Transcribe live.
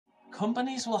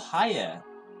companies will hire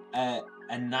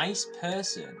a nice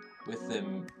person with a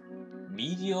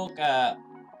mediocre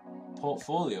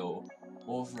portfolio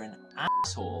over an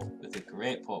asshole with a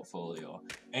great portfolio.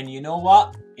 And you know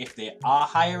what? If they are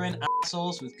hiring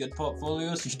assholes with good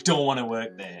portfolios, you don't want to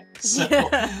work there. So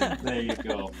there you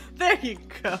go. There you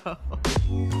go.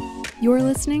 You're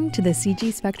listening to the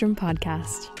CG Spectrum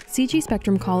podcast. CG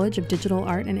Spectrum College of Digital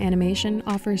Art and Animation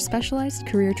offers specialized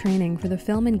career training for the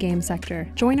film and game sector.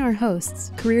 Join our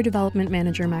hosts, Career Development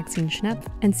Manager Maxine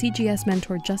and CGS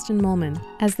mentor Justin Molman,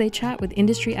 as they chat with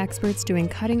industry experts doing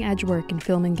cutting-edge work in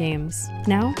film and games.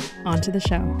 Now, on to the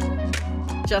show.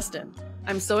 Justin,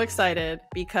 I'm so excited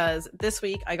because this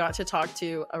week I got to talk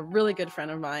to a really good friend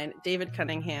of mine, David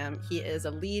Cunningham. He is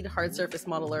a lead hard surface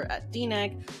modeler at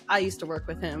DNEG. I used to work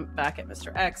with him back at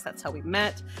Mr. X. That's how we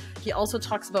met. He also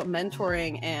talks about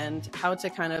mentoring and how to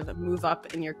kind of move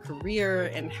up in your career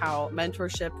and how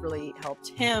mentorship really helped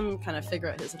him kind of figure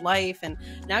out his life. And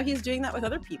now he's doing that with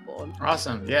other people.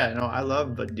 Awesome. Yeah, no, I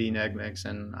love the DNEG mix,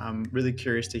 and I'm really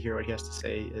curious to hear what he has to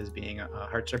say as being a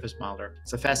hard surface modeler.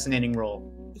 It's a fascinating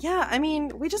role. Yeah, I mean,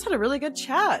 we just had a really good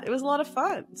chat. It was a lot of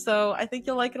fun. So I think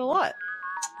you'll like it a lot.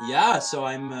 Yeah, so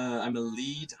I'm a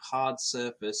lead hard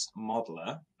surface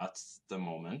modeler at the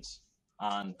moment.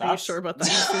 And that's... Are you sure about that?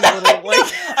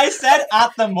 I said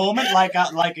at the moment, like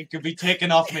it could be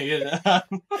taken off me.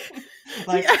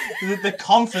 The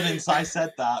confidence I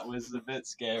said that was a bit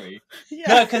scary.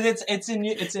 Yeah, because it's a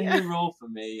new role for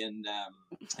me, and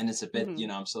it's a bit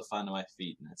I'm still finding my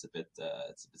feet, and it's a bit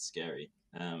scary.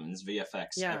 It's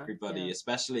VFX.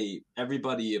 Especially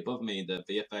everybody above me, the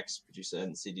VFX producer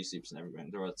and CD Soups and everyone,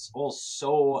 they're all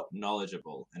so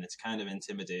knowledgeable, and it's kind of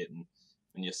intimidating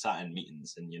when you're sat in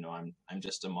meetings and I'm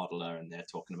just a modeler and they're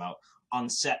talking about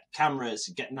on-set cameras,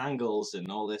 getting angles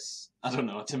and all this. I don't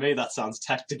know. To me, that sounds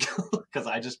technical because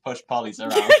I just push polys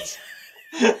around.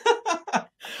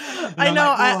 I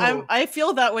know. I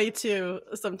feel that way too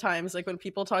sometimes. Like when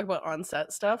people talk about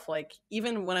on-set stuff, like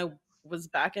even when I was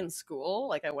back in school,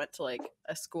 like I went to like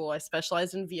a school, I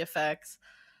specialized in VFX.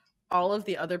 All of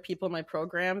the other people in my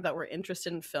program that were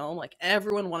interested in film, like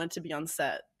everyone wanted to be on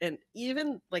set. And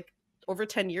even like over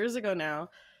 10 years ago now,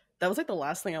 that was like the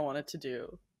last thing I wanted to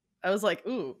do. I was like,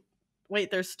 ooh, wait,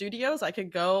 there's studios? I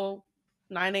could go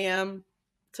 9 a.m.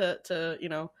 to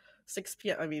 6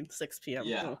 p.m. I mean, 6 p.m.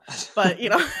 Yeah. But,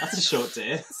 that's a short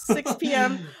day. 6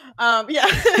 p.m. Yeah.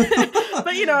 But,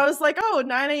 I was like, oh,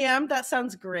 9 a.m. That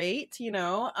sounds great.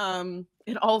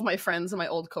 And all of my friends and my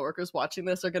old coworkers watching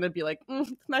this are going to be like,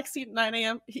 Maxine, 9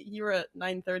 a.m. You're a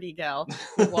 9:30 gal.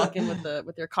 Walk in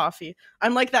with your coffee.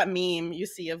 I'm like that meme you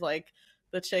see of like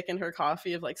the chick and her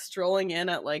coffee of like strolling in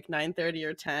at like 9:30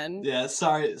 or 10. Yeah,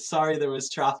 sorry there was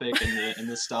traffic in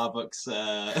the Starbucks.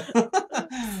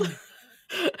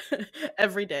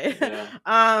 Every day.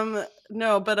 Yeah.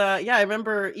 No, but I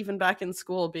remember even back in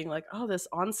school being like, oh, this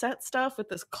on-set stuff with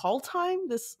this call time,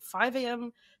 this 5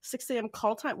 a.m. 6 a.m.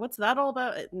 call time, what's that all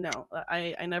about? No,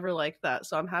 I never liked that.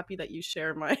 So I'm happy that you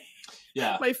share my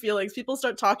my feelings. People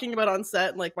start talking about on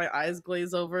set and like my eyes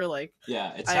glaze over. Like,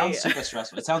 yeah, it sounds super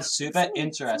stressful. It sounds super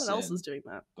interesting. Someone else is doing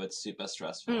that, but super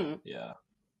stressful. Yeah.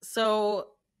 So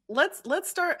let's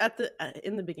start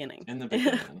in the beginning. In the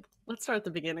beginning. Let's start at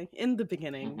the beginning. In the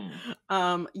beginning,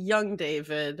 young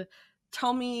David,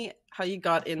 tell me how you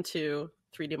got into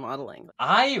 3D modeling.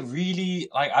 I really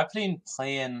I've been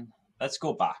playing. Let's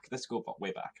go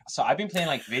way back. So I've been playing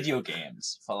like video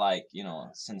games for like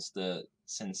since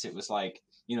it was like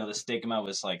the stigma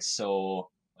was like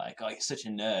so like, oh, you're such a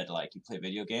nerd, like you play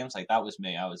video games. Like that was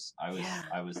me. I was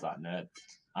that nerd.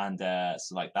 And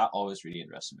so like that always really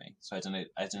interested me. So I done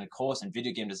a course in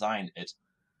video game design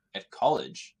at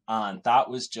college, and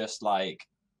that was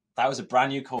a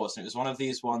brand new course, and it was one of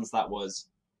these ones that was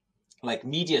like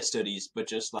media studies but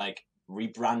just like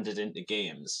rebranded into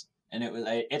games, and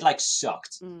it like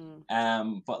sucked.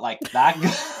 But like that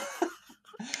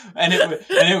and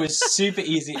it was super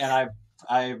easy, and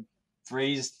I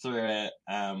breezed through it.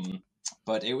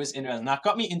 But it was interesting. That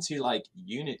got me into like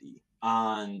Unity.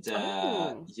 And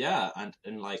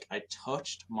and like I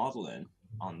touched modeling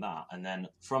on that, and then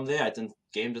from there I did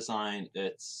game design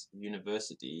at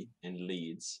university in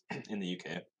Leeds in the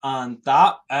UK, and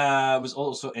that was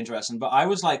also interesting. But I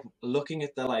was like looking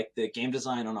at the game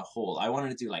design on a whole. I wanted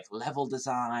to do like level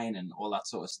design and all that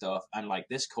sort of stuff, and like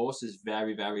this course is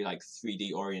very, very like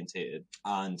 3D orientated,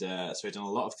 and so I've done a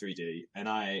lot of 3D, and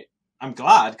I'm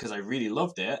glad because I really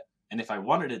loved it. And if I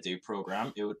wanted to do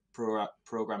programming, it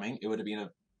would have been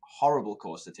a horrible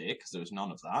course to take because there was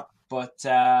none of that. But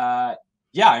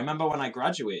I remember when I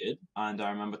graduated, and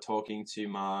I remember talking to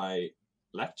my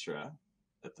lecturer,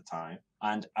 at the time.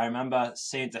 And I remember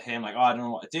saying to him, like, oh, I don't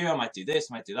know what to do. I might do this,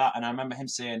 I might do that. And I remember him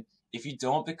saying, if you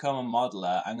don't become a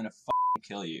modeler, I'm going to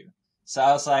kill you. So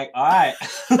I was like, all right.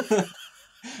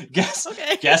 guess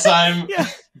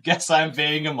I'm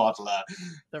being a modeler.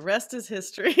 The rest is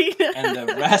history. And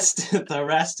the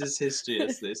rest is history,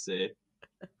 as they say.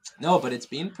 No, but it's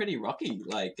been pretty rocky.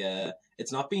 Like,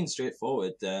 it's not been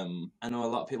straightforward. I know a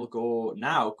lot of people go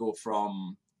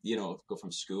from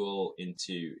school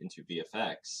into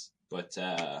VFX, but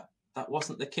that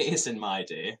wasn't the case in my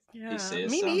day. Yeah,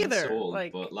 me neither.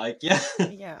 But like, yeah,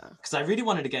 yeah, because I really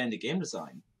wanted to get into game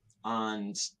design,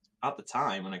 and at the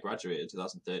time when I graduated,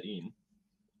 2013,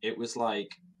 it was like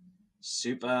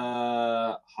super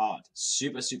hard,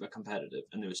 super competitive,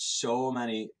 and there was so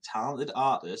many talented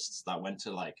artists that went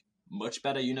to like much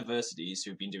better universities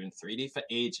who've been doing 3D for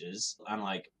ages, and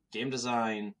like game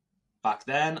design back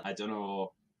then, I don't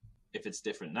know if it's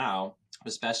different now,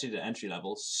 especially the entry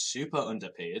level, super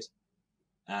underpaid.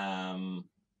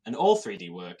 And all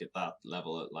 3D work at that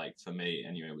level, like for me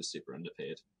anyway, was super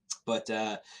underpaid. But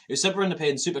it was super underpaid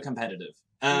and super competitive.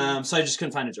 So I just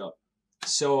couldn't find a job.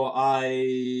 So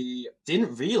I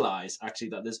didn't realize actually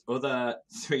that there's other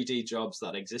 3D jobs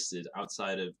that existed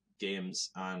outside of games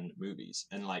and movies.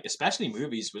 And like, especially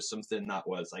movies was something that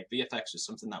was like, VFX was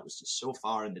something that was just so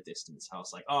far in the distance. I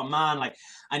was like, oh man, like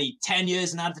I need 10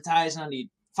 years in advertising, I need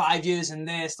 5 years in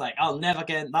this, like I'll never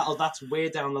get that. That's way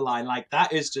down the line. Like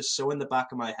that is just so in the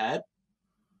back of my head,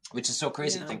 which is so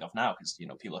crazy to think of now, because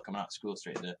people are coming out of school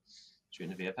straight into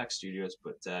VFX studios.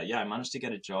 But yeah, I managed to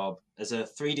get a job as a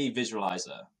 3D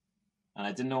visualizer, and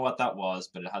I didn't know what that was,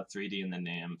 but it had 3D in the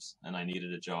names, and I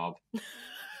needed a job.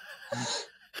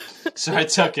 So I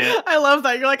took it. I love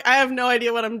that. You're like, I have no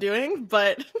idea what I'm doing,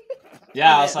 but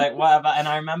yeah, I was like, whatever. And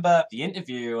I remember the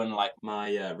interview, and like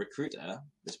my recruiter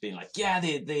was being like, yeah,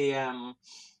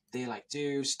 they like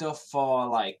do stuff for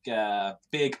like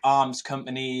big arms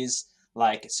companies,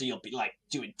 like, so you'll be like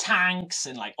doing tanks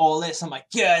and like all this. I'm like,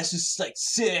 yeah, it's just like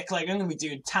sick. Like I'm gonna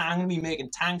be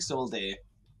making tanks all day.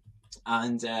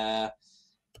 And I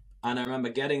remember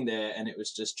getting there, and it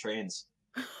was just trains,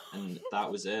 and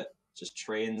that was it. Just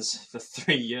trains for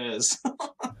 3 years.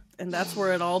 And that's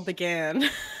where it all began.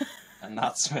 And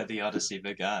that's where the Odyssey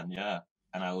began, yeah.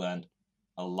 And I learned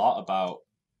a lot about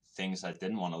things I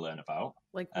didn't want to learn about.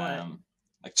 Like what?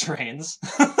 Like trains.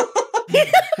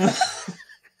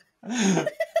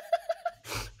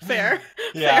 Fair.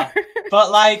 Yeah. Fair. But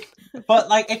like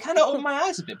it kind of opened my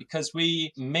eyes a bit, because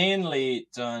we mainly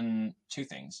done two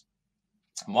things.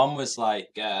 One was like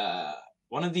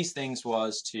one of these things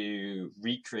was to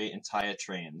recreate entire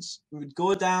trains. We would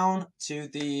go down to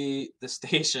the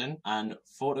station and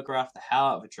photograph the hell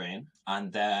out of a train,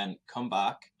 and then come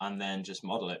back and then just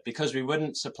model it, because we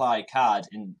wouldn't supply CAD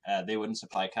they wouldn't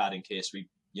supply CAD in case we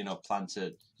plan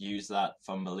to use that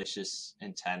for malicious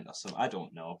intent or something. I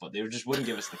don't know, but they just wouldn't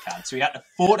give us the CAD. So we had to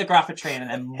photograph a train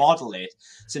and then model it.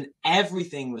 So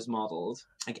everything was modeled,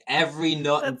 like every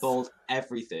nut and bolt,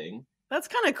 everything. That's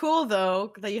kind of cool,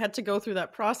 though, that you had to go through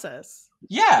that process.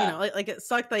 Yeah. Like it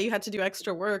sucked that you had to do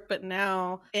extra work, but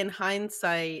now, in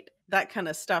hindsight, that kind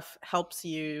of stuff helps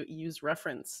you use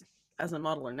reference as a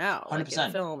modeler now. 100%. Like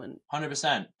in film and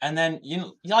 100%. And then,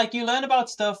 you learn about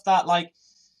stuff that, like,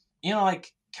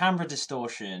 like camera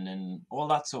distortion and all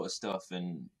that sort of stuff,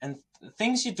 and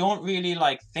things you don't really,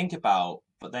 like, think about,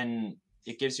 but then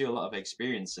it gives you a lot of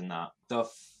experience in that.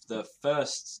 The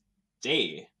first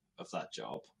day of that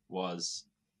job was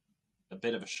a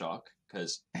bit of a shock,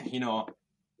 because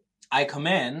I come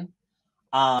in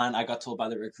and I got told by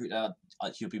the recruiter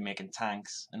you'll be making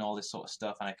tanks and all this sort of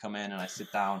stuff, and I come in and I sit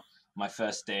down my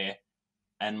first day,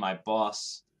 and my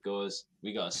boss goes,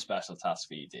 we got a special task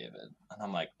for you, David. And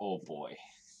I'm like, oh boy,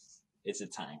 it's a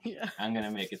tank. Yeah. I'm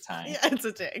gonna make a tank. Yeah, it's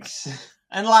a tank.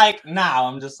 And like now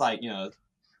I'm just like,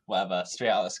 whatever,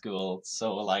 straight out of school,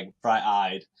 so like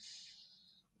bright-eyed.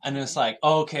 And it's like,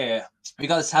 okay, we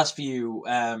got this task for you.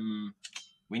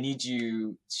 We need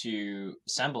you to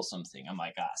assemble something. I'm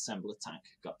like, assemble a tank.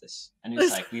 Got this. And he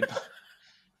was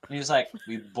like,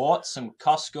 we bought some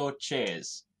Costco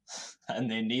chairs, and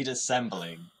they need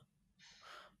assembling.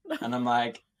 And I'm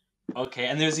like, okay.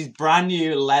 And there's these brand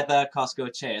new leather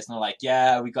Costco chairs, and they're like,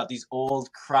 yeah, we got these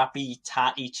old crappy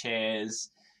tatty chairs.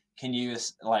 Can you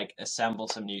like assemble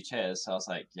some new chairs? So I was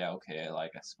like, yeah, okay.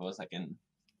 Like I suppose I can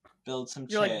build some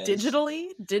chairs. You're like digitally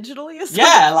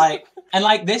yeah,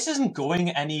 like this isn't going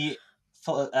any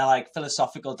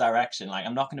philosophical direction. Like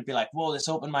I'm not going to be like, whoa, this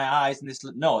opened my eyes, and this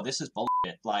is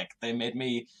bullshit. Like they made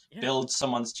me build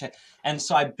someone's chair. And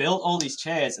so I built all these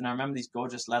chairs, and I remember these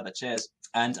gorgeous leather chairs,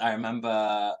 and I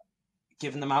remember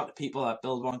giving them out to people. I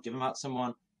build one, give them out to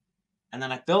someone, And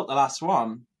then I built the last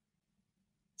one.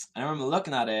 I remember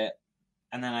looking at it,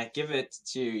 and then I give it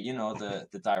to, you know,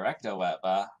 the director or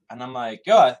whatever, and I'm like,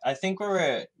 yo, I think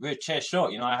we're a chair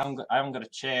short. You know, I haven't got a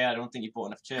chair. I don't think you bought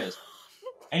enough chairs.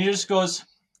 And he just goes,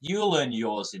 you'll earn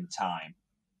yours in time.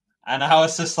 And I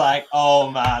was just like,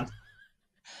 oh man,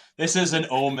 this is an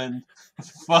omen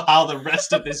for how the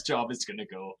rest of this job is gonna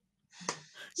go.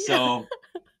 So,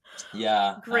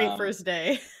 yeah. Great first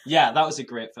day. Yeah, that was a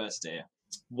great first day.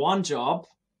 One job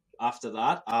after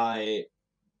that, I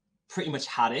pretty much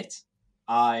had it.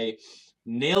 I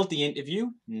nailed the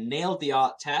interview, nailed the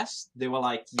art test. They were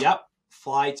like, yep,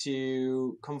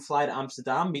 come fly to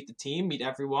Amsterdam, meet the team, meet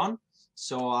everyone.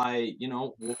 So I, you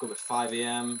know, woke up at 5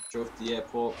 a.m., drove to the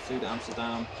airport, flew to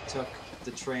Amsterdam, took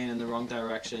the train in the wrong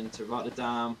direction to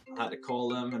Rotterdam. I had to call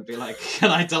them and be like,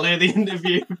 can I delay the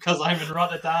interview because I'm in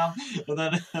Rotterdam?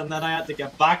 And then I had to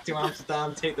get back to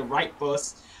Amsterdam, take the right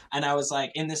bus. And I was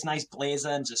like in this nice blazer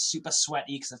and just super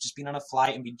sweaty because I've just been on a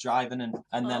flight and been driving.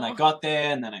 And then I got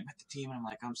there and then I met the team and I'm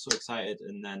like, I'm so excited.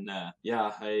 And then,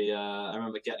 I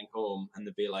remember getting home and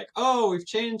they'd be like, oh, we've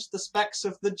changed the specs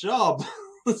of the job.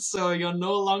 So you're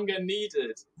no longer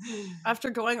needed. After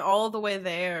going all the way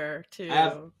there to... I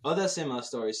have other similar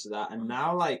stories to that. And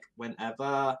now, like,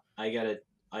 whenever I get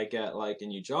like a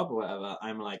new job or whatever,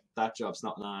 I'm like, that job's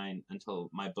not mine until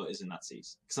my butt is in that seat.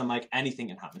 Because I'm like, anything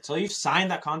can happen. Until you've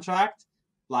signed that contract,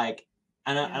 like,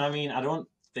 and I mean, I don't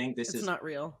think this is not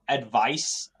real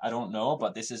advice. I don't know,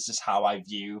 but this is just how I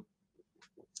view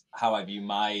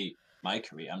my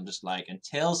career. I'm just like,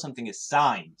 until something is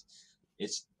signed,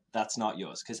 that's not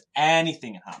yours, because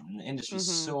anything can happen. The industry's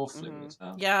so fluid.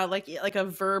 So. Yeah, like a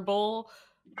verbal,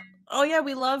 oh yeah,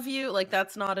 we love you, like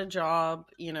that's not a job,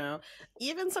 you know.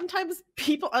 Even sometimes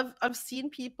people, I've seen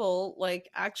people like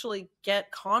actually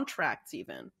get contracts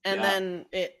even, and then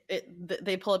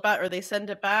they pull it back or they send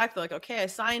it back. They're like, okay, I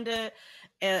signed it,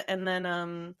 and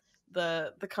then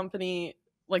the company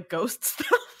like ghosts them.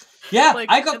 Yeah,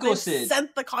 like, I got ghosted.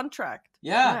 Sent the contract.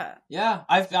 Yeah.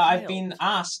 I've been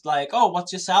asked like, oh,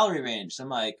 what's your salary range? So I'm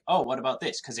like, oh, what about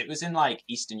this? Because it was in like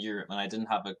Eastern Europe, and I didn't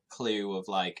have a clue of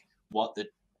like what the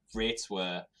rates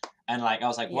were. And like I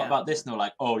was like, what about this? And they're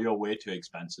like, oh, you're way too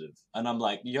expensive. And I'm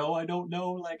like, yo, I don't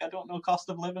know. Like I don't know cost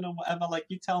of living or whatever. Like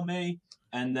you tell me.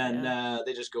 And then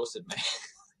they just ghosted me.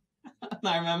 And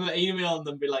I remember emailing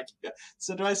them, be like,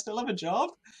 so do I still have a job?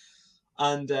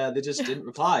 And they just didn't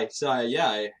reply. So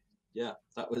that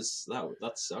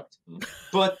sucked.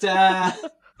 But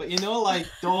you know, like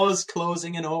doors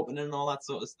closing and opening and all that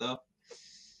sort of stuff.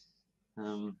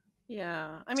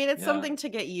 Yeah, I mean, it's something to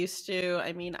get used to.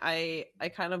 I mean, I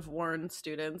kind of warn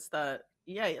students that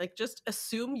like just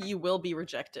assume you will be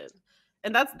rejected.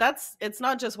 And that's it's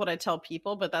not just what I tell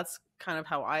people, but that's kind of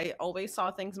how I always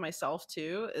saw things myself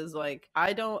too, is like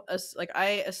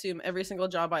I assume every single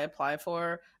job I apply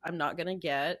for I'm not going to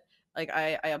get. Like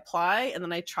I apply and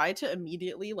then I try to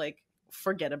immediately like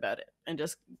forget about it and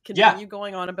just continue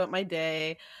going on about my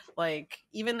day. Like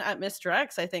even at Mr.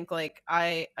 X, I think like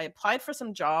I applied for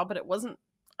some job, but I wasn't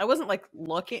like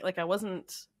looking, like I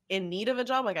wasn't in need of a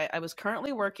job. Like I was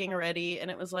currently working already,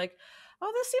 and it was like,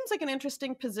 oh, this seems like an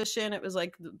interesting position. It was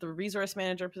like the resource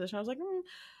manager position. I was like, you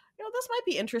know, this might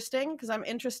be interesting because I'm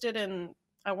interested in,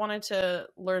 I wanted to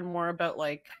learn more about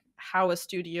like how a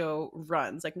studio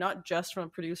runs, like not just from a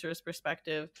producer's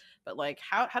perspective, but like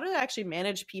how do I actually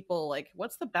manage people? Like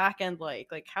what's the back end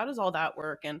like how does all that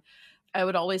work? And I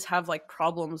would always have like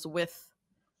problems with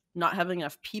not having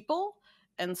enough people.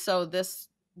 And so this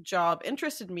job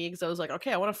interested me because I was like,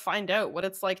 okay, I want to find out what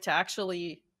it's like to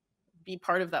actually be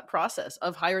part of that process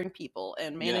of hiring people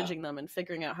and managing them and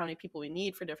figuring out how many people we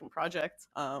need for different projects.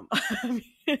 I mean,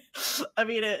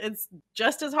 it's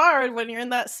just as hard when you're in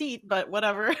that seat, but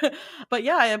whatever. But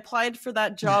yeah, I applied for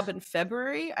that job in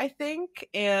February, I think.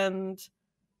 And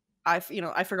I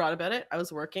forgot about it. I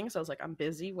was working. So I was like, I'm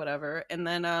busy, whatever. And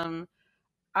then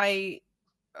I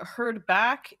heard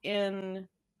back in,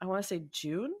 I want to say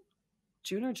June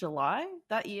or July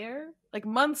that year, like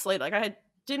months later. Like I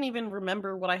didn't even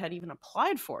remember what I had even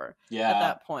applied for at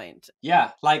that point.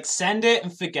 Yeah, like send it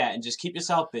and forget and just keep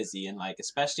yourself busy. And like,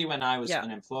 especially when I was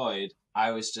unemployed,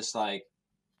 I was just like,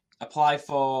 apply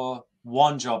for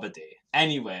one job a day,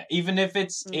 anywhere, even if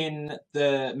it's in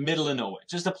the middle of nowhere,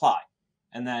 just apply.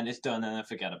 And then it's done and then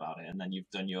forget about it. And then you've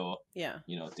done your,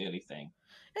 daily thing.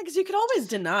 Yeah, because you could always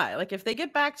deny. Like if they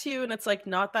get back to you and it's like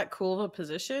not that cool of a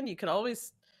position, you could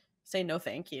always say no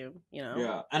thank you, you know?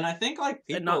 Yeah, and I think like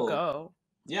people... and not go.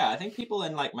 Yeah, I think people,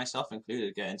 and like myself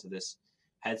included, get into this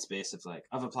headspace of like,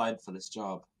 I've applied for this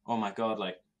job. Oh my god,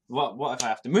 like, what if I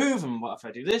have to move? And what if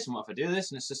I do this? And what if I do this?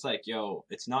 And it's just like, yo,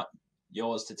 it's not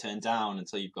yours to turn down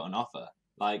until you've got an offer.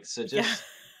 Like, so just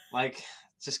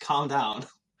just calm down.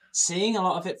 Seeing a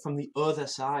lot of it from the other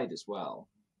side as well,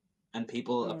 and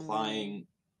people applying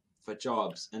for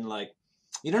jobs, and like,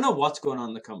 you don't know what's going on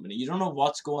in the company. You don't know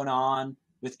what's going on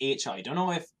with HR. You don't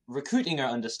know if recruiting are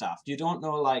understaffed. You don't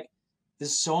know, like,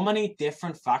 there's so many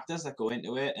different factors that go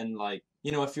into it. And like,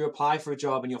 you know, if you apply for a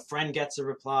job and your friend gets a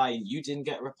reply and you didn't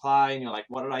get a reply and you're like,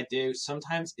 what did I do?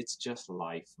 Sometimes it's just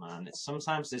life, man.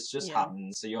 Sometimes it's just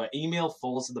happens. So your email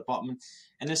falls to the bottom,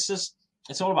 and it's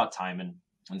all about timing.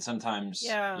 And sometimes, you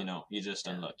know, you're just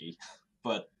unlucky.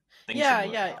 But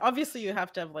obviously you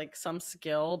have to have like some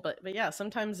skill, but yeah,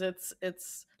 sometimes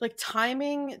it's like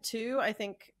timing too. I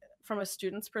think from a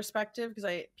student's perspective,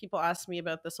 because people ask me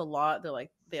about this a lot. They're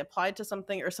like, they applied to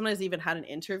something, or sometimes even had an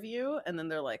interview, and then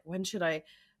they're like, when should I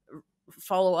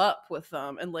follow up with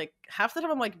them? And like half the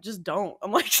time I'm like, just don't.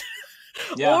 I'm like,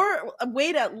 or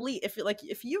wait, at least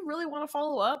if you really want to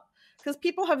follow up, because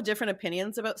people have different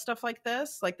opinions about stuff like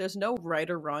this. Like, there's no right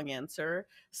or wrong answer.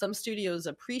 Some studios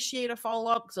appreciate a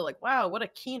follow-up because they're like, wow, what a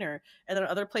keener. And then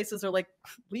other places are like,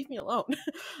 leave me alone.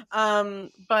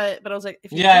 But I was like,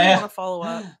 if you really want to follow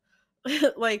up,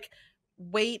 like,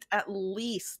 wait at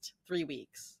least 3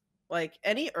 weeks. Like,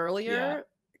 any earlier,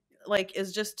 like,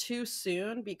 is just too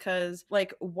soon, because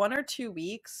like 1 or 2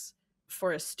 weeks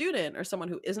for a student or someone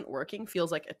who isn't working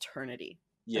feels like eternity.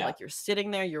 And, like, you're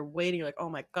sitting there, you're waiting, you're like, oh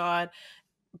my God.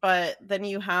 But then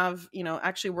you have, you know,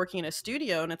 actually working in a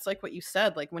studio, and it's like what you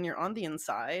said, like when you're on the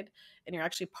inside and you're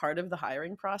actually part of the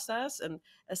hiring process. And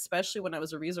especially when I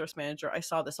was a resource manager, I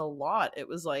saw this a lot. It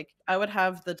was like, I would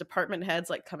have the department heads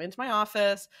like come into my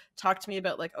office, talk to me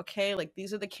about like, okay, like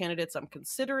these are the candidates I'm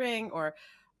considering, or,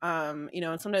 you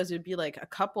know, and sometimes it'd be like a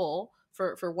couple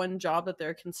for one job that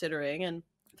they're considering. And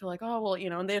they're like, oh, well, you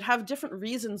know, and they'd have different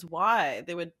reasons why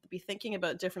they would be thinking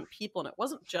about different people. And it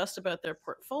wasn't just about their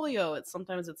portfolio.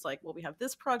 Sometimes it's like, well, we have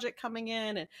this project coming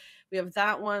in and we have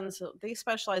that one, so they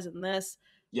specialize in this,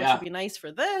 which would be nice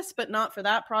for this, but not for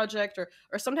that project.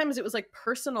 Or sometimes it was like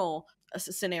personal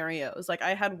scenarios. Like,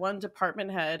 I had one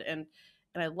department head, and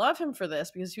I love him for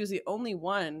this because he was the only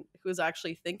one who was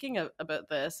actually thinking about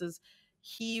this, is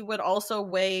he would also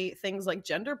weigh things like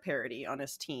gender parity on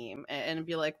his team and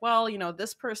be like, well, you know,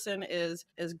 this person is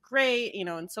great, you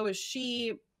know, and so is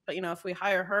she, but, you know, if we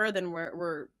hire her, then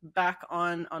we're back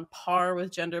on par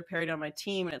with gender parity on my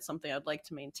team, and it's something I'd like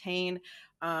to maintain.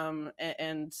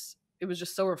 And it was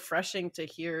just so refreshing to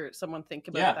hear someone think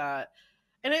about that.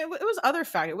 And it was other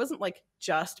factors. It wasn't like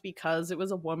just because it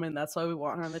was a woman, that's why we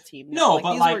want her on the team. No, like,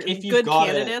 but these like, were if you've good got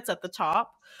candidates at the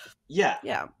top.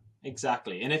 Yeah.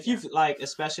 Exactly. And if you've like,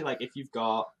 especially like if you've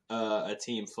got a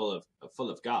team full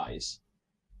of guys,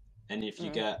 and if you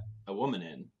get a woman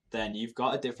in, then you've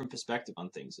got a different perspective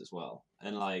on things as well.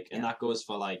 And like, and that goes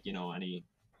for like, you know, any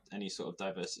sort of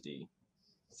diversity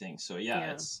thing. So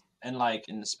it's, and like,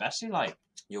 and especially like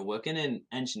you're working in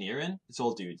engineering, it's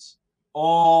all dudes,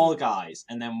 all guys.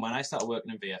 And then when I started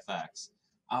working in VFX,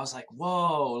 I was like,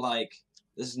 whoa, like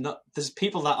there's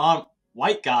people that aren't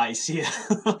white guys here.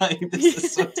 Like, this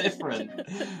is so different.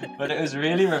 But it was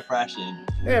really refreshing.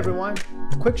 Hey everyone,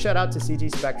 quick shout out to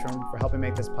CG Spectrum for helping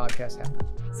make this podcast happen.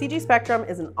 CG Spectrum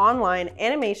is an online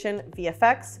animation,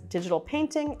 VFX, digital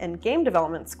painting, and game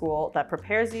development school that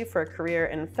prepares you for a career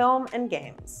in film and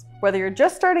games. Whether you're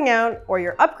just starting out or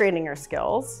you're upgrading your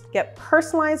skills, get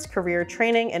personalized career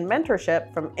training and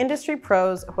mentorship from industry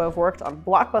pros who have worked on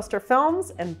blockbuster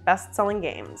films and best-selling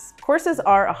games. Courses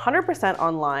are 100%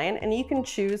 online, and you can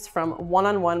choose from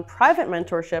one-on-one private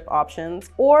mentorship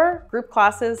options or group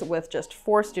classes with just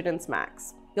 4 students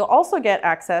max. You'll also get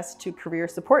access to career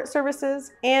support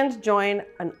services and join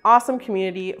an awesome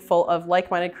community full of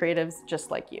like-minded creatives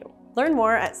just like you. Learn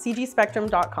more at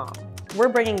cgspectrum.com. We're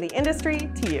bringing the industry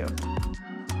to you.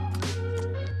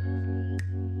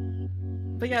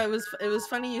 But yeah, it was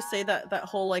funny you say that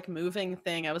whole like moving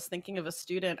thing. I was thinking of a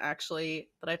student actually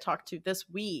that I talked to this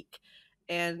week,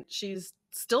 and she's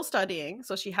still studying,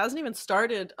 so she hasn't even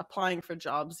started applying for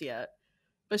jobs yet.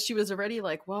 But she was already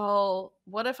like, well,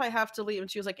 what if I have to leave?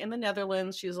 And she was like, in the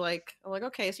Netherlands. She's like, I'm like,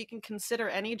 okay, so you can consider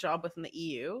any job within the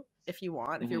EU if you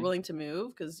want, if you're willing to move,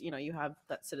 because, you know, you have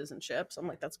that citizenship. So I'm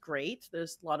like, that's great.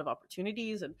 There's a lot of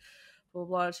opportunities and blah,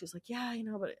 blah, blah. She's like, yeah, you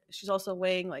know, but she's also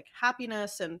weighing like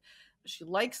happiness, and she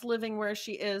likes living where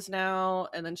she is now.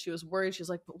 And then she was worried. She's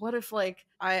like, but what if like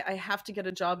I have to get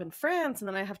a job in France, and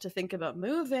then I have to think about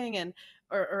moving and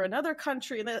or another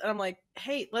country. And I'm like,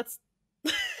 hey, let's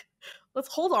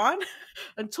hold on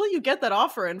until you get that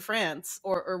offer in France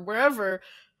or wherever.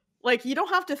 Like, you don't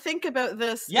have to think about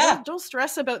this. Yeah. Don't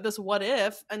stress about this what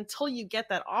if until you get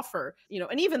that offer,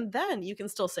 and even then you can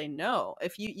still say no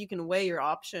if you can weigh your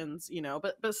options,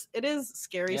 but it is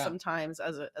scary sometimes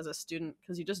as a student,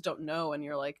 because you just don't know, and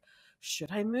you're like,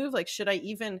 should I move? Like, should I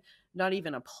even not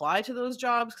even apply to those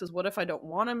jobs? Because what if I don't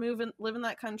want to move and live in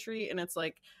that country? And it's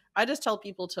like, I just tell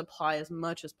people to apply as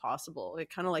much as possible. Like,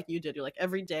 kind of like you did. You're like,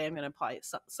 every day I'm going to apply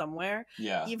somewhere.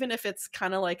 Yeah. Even if it's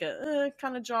kind of like a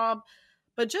kind of job.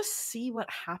 But just see what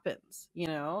happens,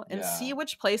 and see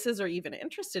which places are even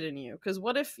interested in you. Because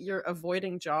what if you're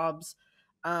avoiding jobs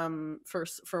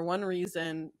for one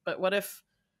reason, but what if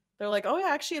they're like, oh, yeah,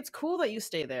 actually, it's cool that you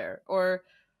stay there? Or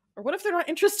what if they're not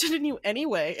interested in you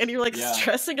anyway, and you're like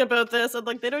stressing about this, and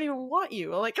like they don't even want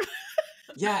you? Like,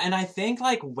 yeah, and I think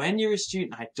like when you're a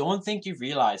student, I don't think you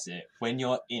realize it when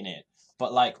you're in it.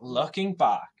 But like looking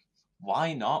back,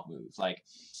 why not move? Like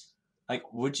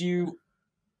would you?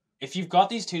 If you've got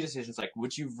these two decisions, like,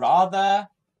 would you rather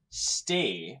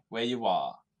stay where you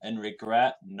are and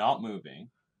regret not moving,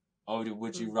 or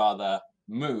would you rather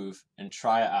move and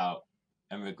try it out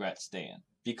and regret staying?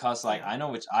 Because, like, I know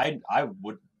which I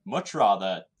would much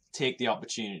rather take the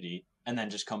opportunity and then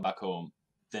just come back home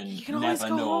than never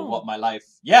know what my life.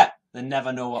 Yeah, than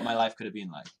never know what my life could have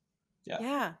been like.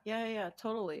 Yeah,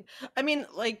 totally. I mean,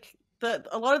 like,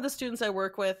 a lot of the students I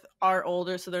work with are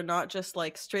older, so they're not just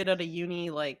like straight out of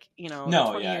uni, like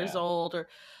 20 years old or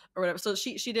whatever. So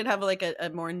she did have like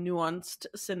a more nuanced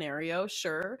scenario,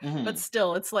 sure, but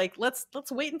still, it's like let's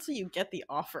wait until you get the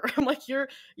offer. I'm like, you're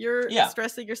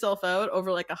stressing yourself out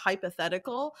over like a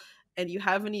hypothetical, and you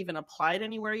haven't even applied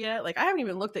anywhere yet. Like, I haven't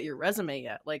even looked at your resume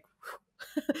yet. Like,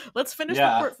 let's finish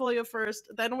the portfolio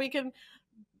first, then we can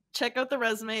check out the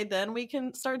resume, then we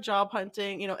can start job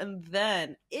hunting, and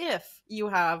then if you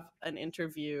have an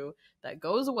interview that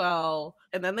goes well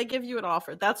and then they give you an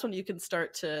offer, that's when you can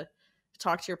start to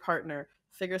talk to your partner,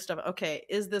 figure stuff. Okay,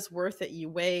 is this worth it? You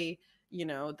weigh,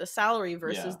 the salary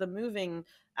versus the moving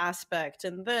aspect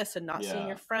and this and not seeing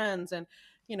your friends, and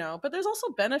but there's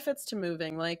also benefits to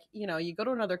moving. Like, you go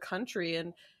to another country,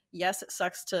 and yes, it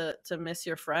sucks to miss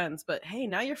your friends, but hey,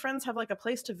 now your friends have like a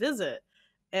place to visit,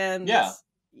 and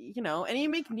and you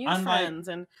make new friends,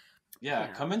 and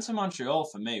coming to Montreal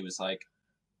for me was like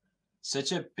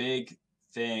such a big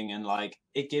thing, and like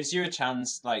it gives you a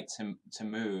chance like to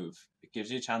move. It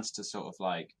gives you a chance to sort of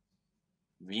like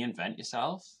reinvent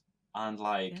yourself and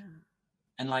like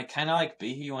and like kind of like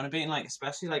be who you want to be, and like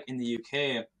especially like in the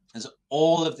UK, there's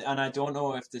all of and I don't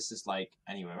know if this is like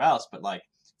anywhere else, but like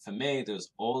for me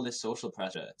there's all this social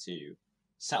pressure to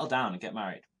settle down and get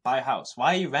married, buy a house.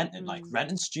 Why are you renting? Like,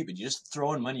 renting's stupid. You're just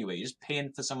throwing money away. You're just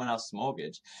paying for someone else's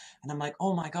mortgage. And I'm like,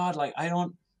 oh my God, like, I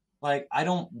don't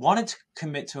want to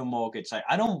commit to a mortgage. Like,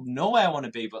 I don't know where I want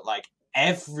to be, but like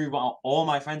everyone, all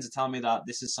my friends are telling me that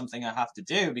this is something I have to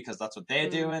do because that's what they're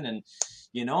doing. And,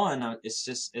 and it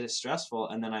is stressful.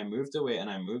 And then I moved away and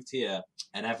I moved here,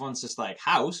 and everyone's just like,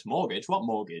 house, mortgage, what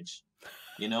mortgage?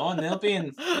 And they'll be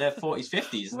in their 40s,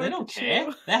 50s, and they don't care.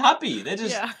 They're happy. They're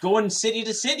just going city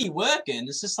to city working.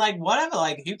 It's just like, whatever,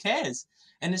 like, who cares?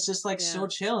 And it's just like so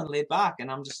chill and laid back.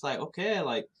 And I'm just like, okay,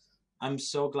 like, I'm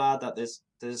so glad that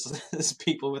there's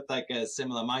people with like a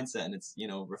similar mindset, and it's,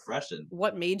 refreshing.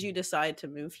 What made you decide to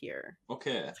move here?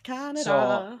 Okay. To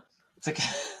Canada.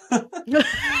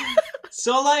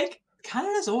 So like,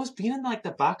 Canada's always been in like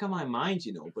the back of my mind,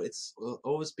 but it's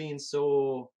always been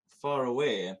so far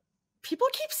away. People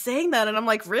keep saying that, and I'm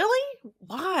like, really?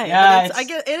 Why? Yeah, I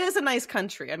get it is a nice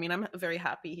country. I mean, I'm very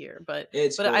happy here, but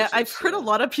gorgeous, I've heard a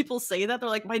lot of people say that. They're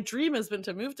like, my dream has been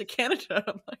to move to Canada.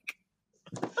 I'm like,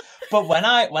 but when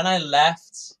I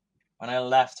left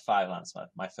 5 Lands,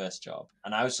 my first job,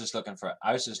 and I was just looking for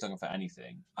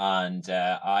anything, and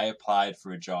I applied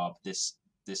for a job, this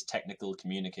technical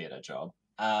communicator job.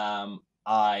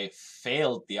 I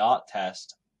failed the art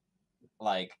test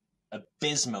like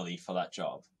abysmally for that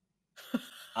job.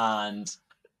 And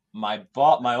my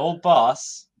old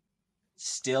boss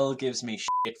still gives me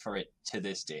shit for it to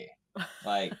this day.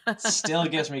 Like, still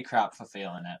gives me crap for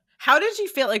failing it. How did you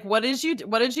feel? Like, what did you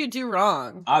do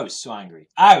wrong? I was so angry.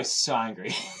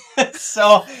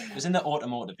 So it was in the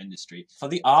automotive industry. For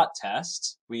the art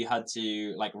test, we had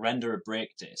to like render a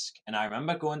brake disc, and I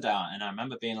remember going down and I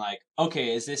remember being like,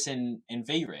 okay, is this in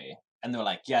V-Ray? And they were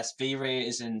like, yes, V-Ray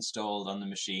is installed on the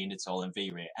machine. It's all in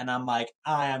V-Ray. And I'm like,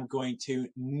 I am going to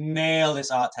nail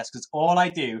this art test, because all I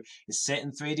do is sit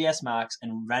in 3ds Max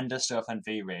and render stuff on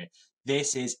V-Ray.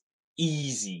 This is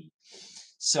easy.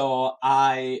 So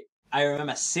I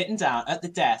remember sitting down at the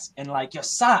desk, and like, you're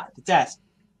sat at the desk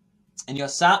and you're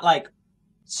sat like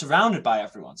surrounded by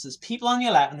everyone. So there's people on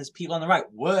your left and there's people on the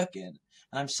right working.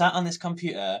 and I'm sat on this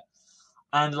computer,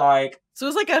 and like, so it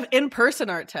was like an in-person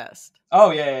art test.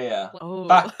 oh yeah. Oh.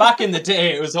 Back in the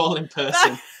day, it was all in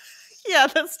person. Yeah,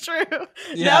 that's true.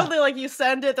 Yeah. Now they like, you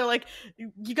send it, they're like,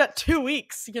 you got 2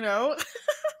 weeks, you know?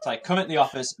 It's like, come into the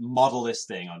office, model this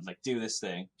thing, or like do this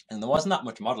thing. And there wasn't that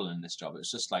much modeling in this job. It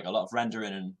was just like a lot of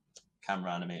rendering and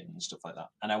camera animating and stuff like that.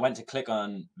 And I went to click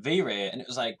on V-Ray, and it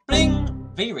was like,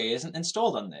 bling, V-Ray isn't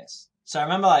installed on this. So I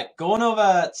remember like going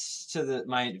over to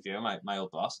my interviewer, my old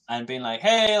boss, and being like,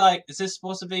 hey, like, is this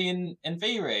supposed to be in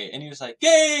V-Ray? And he was like,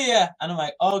 yeah. And I'm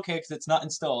like, oh, okay, because it's not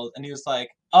installed. And he was like,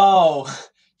 oh,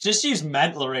 just use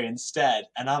Mental Ray instead.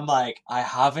 And I'm like, I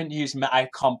haven't used,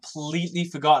 I've completely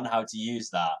forgotten how to use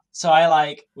that. So I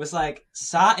like was like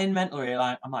sat in Mental Ray.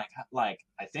 Like, I'm like,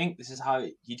 I think this is how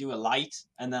you do a light,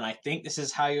 and then I think this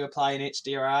is how you apply an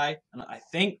HDRI, and I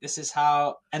think this is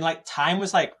how, and like time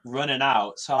was like running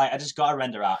out, so I just got a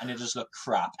render out, and it just looked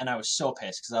crap, and I was so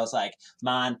pissed because I was like,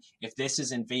 man, if this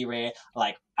is in V-Ray,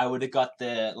 like I would have got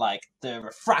the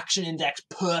refraction index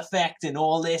perfect and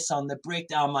all this on the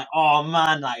breakdown. I'm like, oh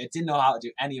man, like I didn't know how to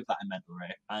do any of that in Mental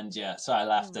Ray, and yeah, so I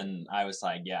left, and I was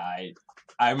like, yeah,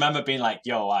 I remember being like,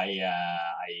 yo, I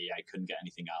couldn't get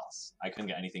anything else. I couldn't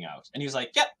get anything out. And he was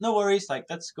like, yep, no worries. Like,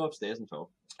 let's go upstairs and talk.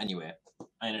 Anyway,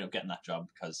 I ended up getting that job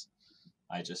because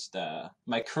I just,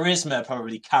 my charisma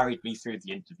probably carried me through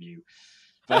the interview.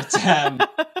 But,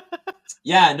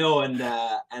 yeah, no,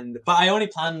 but I only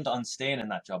planned on staying in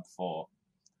that job for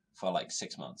like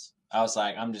 6 months. I was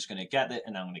like, I'm just going to get it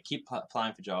and I'm going to keep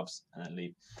applying for jobs and then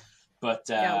leave. But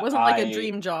yeah, it wasn't like a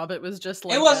dream job. It was just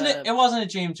like it wasn't a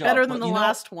dream job. Better than the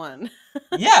last one.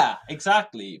 Yeah,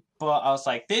 exactly. But I was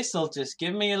like, this will just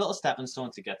give me a little stepping stone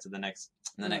to get to the next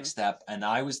step. And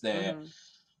I was there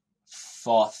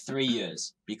for 3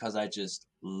 years because I just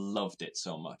loved it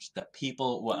so much. The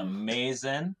people were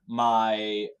amazing.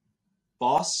 My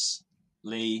boss,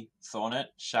 Lee Thornett,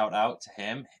 shout out to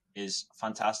him, is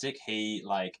fantastic. He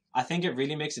I think it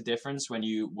really makes a difference when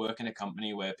you work in a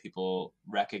company where people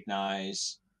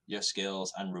recognize your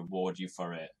skills and reward you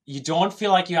for it. You don't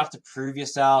feel like you have to prove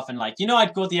yourself, and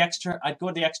I'd go the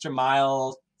extra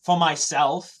mile for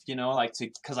myself,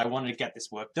 because I wanted to get this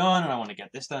work done and I want to get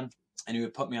this done. And he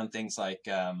would put me on things like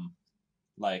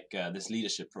this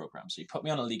leadership program. So he put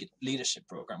me on a leadership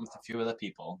program with a few other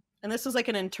people. And this was like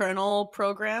an internal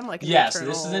program? So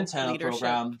this is an internal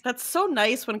program. That's so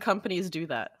nice when companies do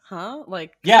that, huh?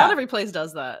 Yeah. Not every place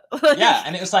does that. Yeah,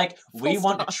 and it was like, we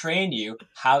want to train you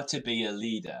how to be a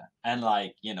leader. And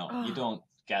you don't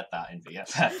get that in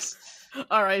VFX.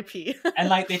 R.I.P.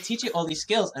 And they teach you all these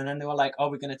skills, and then they were like, oh,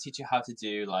 we're going to teach you how to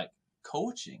do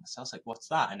coaching. So I was like, what's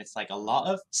that? And it's a lot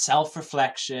of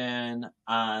self-reflection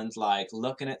and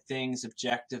looking at things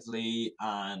objectively,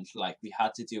 and we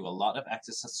had to do a lot of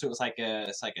exercise. So it was like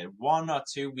a 1 or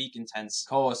 2 week intense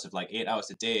course of 8 hours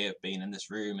a day of being in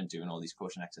this room and doing all these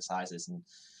coaching exercises and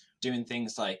doing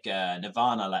things like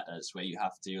Nirvana letters, where you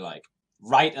have to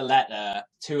write a letter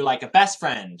to a best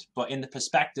friend, but in the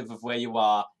perspective of where you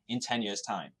are in 10 years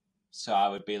time. So I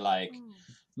would be like,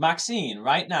 Maxine,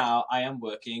 right now I am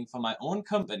working for my own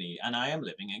company and I am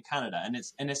living in Canada, and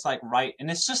it's right, and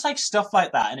it's just stuff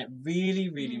like that, and it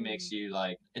really makes you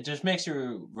it just makes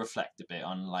you reflect a bit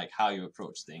on how you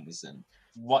approach things and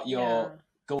what your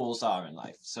goals are in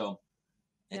life. So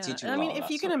it teaches you a lot of if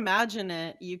that you stuff. can imagine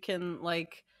it, you can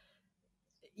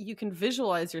you can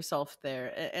visualize yourself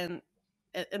there, and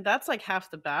that's half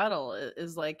the battle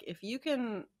is if you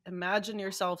can imagine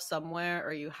yourself somewhere,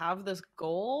 or you have this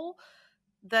goal,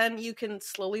 then you can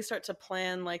slowly start to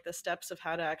plan the steps of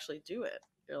how to actually do it.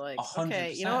 You're like, 100%.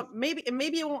 Okay, you know what, maybe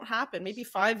it won't happen. Maybe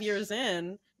 5 years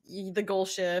in, the goal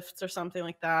shifts or something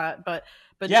like that. But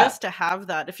just to have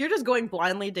that, if you're just going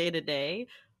blindly day to day,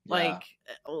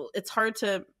 it's hard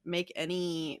to make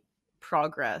any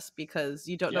progress because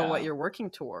you don't know what you're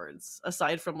working towards,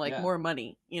 aside from more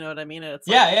money. You know what I mean? And it's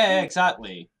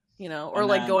exactly. Or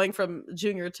going from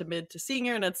junior to mid to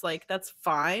senior, and it's that's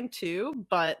fine too,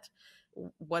 but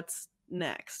what's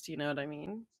next? You know what I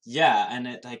mean? Yeah, and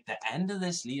at the end of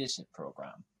this leadership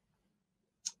program,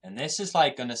 and this is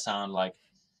gonna sound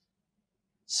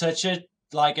such a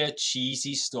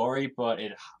cheesy story, but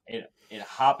it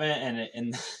happened,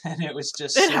 and it was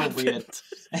just weird.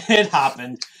 It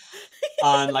happened.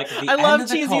 On I love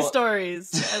cheesy stories.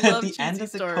 I love at the cheesy end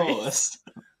of the stories. course,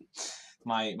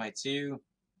 my two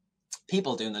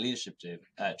people doing the leadership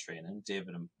training,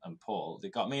 David and Paul, they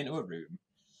got me into a room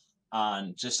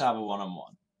and just have a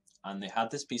one-on-one, and they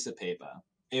had this piece of paper.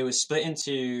 It was split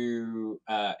into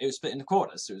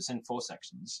quarters, so it was in 4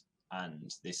 sections,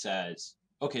 and they said,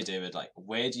 okay, David,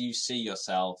 where do you see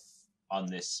yourself on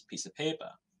this piece of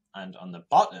paper? And on the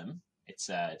bottom it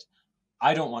said,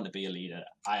 I don't want to be a leader.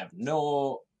 I have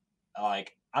no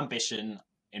like ambition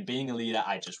in being a leader.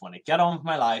 I just want to get on with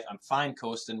my life. I'm fine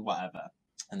coasting, whatever.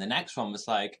 And the next one was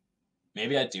like,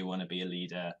 maybe I do want to be a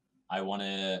leader. I want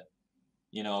to,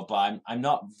 but I'm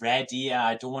not ready.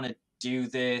 I don't want to do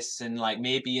this. And like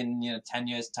maybe in 10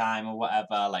 years time or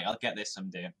whatever, like I'll get this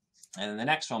someday. And then the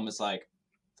next one was like,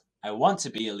 I want to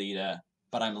be a leader,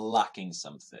 but I'm lacking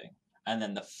something. And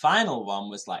then the final one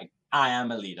was like, I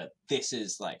am a leader. This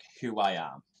is like who I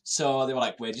am. So they were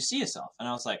like, where do you see yourself? And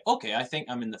I was like, okay, I think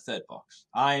I'm in the third box.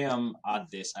 I am at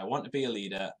this. I want to be a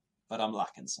leader, but I'm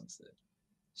lacking something.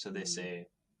 So they say,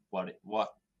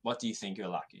 what do you think you're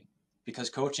lacking? Because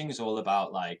coaching is all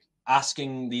about like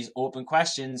asking these open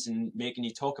questions and making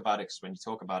you talk about it. Because when you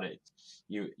talk about it,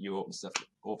 you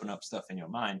open up stuff in your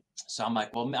mind. So I'm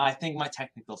like, well, I think my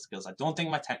technical skills. I don't think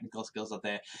my technical skills are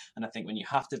there. And I think when you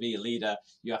have to be a leader,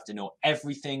 you have to know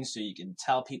everything so you can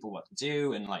tell people what to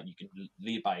do and like you can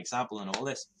lead by example and all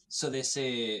this. So they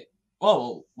say,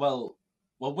 well,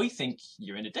 we think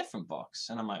you're in a different box.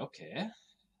 And I'm like, okay.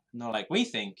 And they're like, we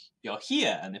think you're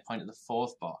here. And they point at the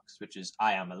fourth box, which is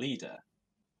I am a leader.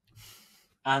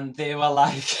 And they were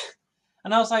like,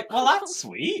 and I was like, well, that's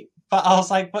sweet. But I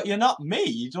was like, but you're not me.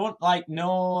 You don't like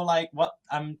know like what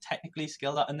I'm technically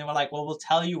skilled at. And they were like, well, we'll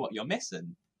tell you what you're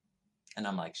missing. And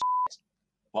I'm like, shit,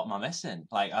 what am I missing?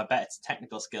 Like, I bet it's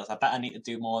technical skills. I bet I need to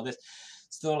do more of this.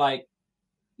 So they're like,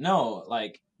 no,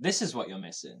 like, this is what you're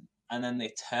missing. And then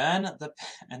they turn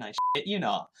and I shit you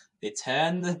not, they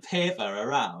turn the paper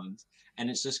around and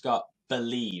it's just got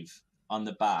believe on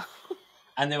the back.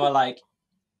 And they were like,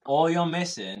 all you're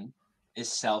missing is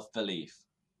self-belief.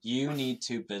 You need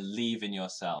to believe in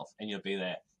yourself and you'll be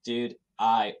there. Dude,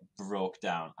 I broke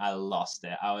down. I lost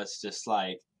it. I was just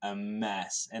like a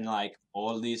mess. And like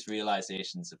all these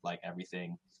realizations of like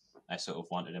everything I sort of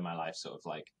wanted in my life sort of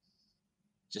like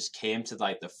just came to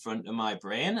like the front of my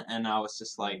brain. And I was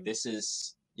just like,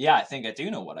 I think I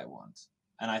do know what I want.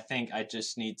 And I think I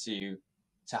just need to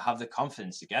have the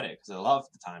confidence to get it. Because a lot of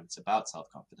the time it's about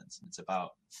self-confidence. And it's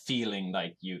about feeling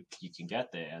like you can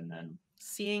get there and then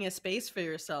seeing a space for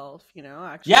yourself,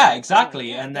 actually. Yeah,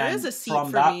 exactly. Yeah, and there then is a seat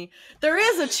for me. There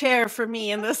is a chair for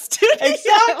me in the studio.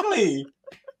 Exactly.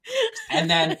 And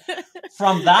then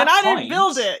from that and I point, didn't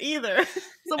build it either.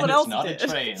 Someone else not did. A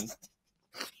train.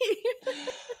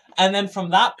 And then from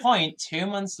that point, 2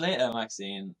 months later,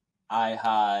 Maxine, I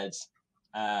had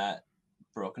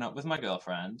broken up with my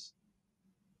girlfriend,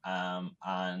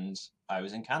 and I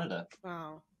was in Canada.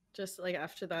 Wow. Just like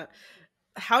after that.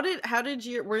 How did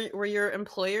you were your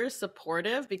employers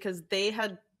supportive? Because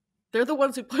they're the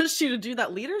ones who pushed you to do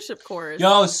that leadership course.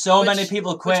 Yo, so many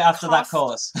people quit after that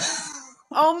course.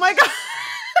 Oh my god.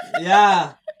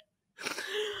 Yeah.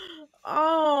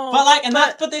 Oh. But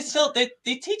like, but they still they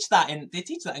teach that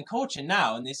in coaching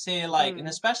now, and they say like, and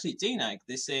especially DNEG,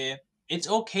 they say it's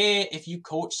okay if you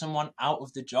coach someone out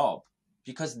of the job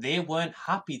because they weren't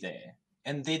happy there,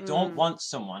 and they don't want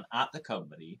someone at the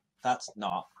company that's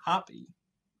not happy.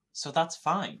 So that's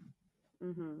fine.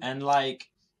 Mm-hmm. And like,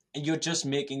 you're just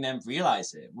making them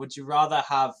realize it. Would you rather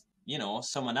have,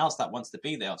 someone else that wants to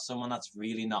be there or someone that's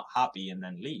really not happy and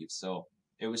then leave? So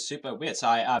it was super weird. So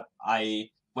I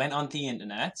went on the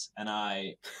internet and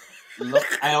I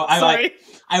looked. I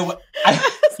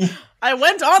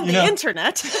went on the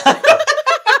internet.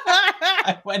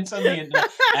 I went on the internet.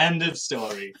 End of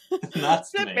story.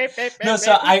 That's me. No,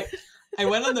 so I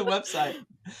went on the website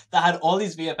that had all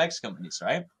these VFX companies,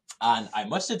 right? And I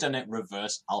must have done it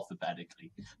reverse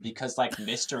alphabetically because like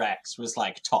Mr. X was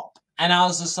like top. And I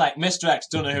was just like, Mr. X,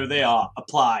 don't know who they are,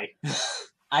 apply.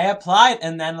 I applied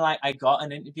and then like I got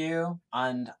an interview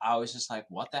and I was just like,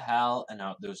 what the hell? And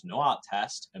there was no art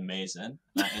test. Amazing.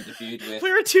 And I interviewed with...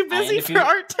 We were too busy for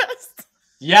art tests.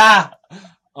 Yeah.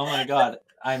 Oh my God.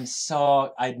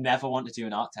 I'd never want to do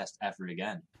an art test ever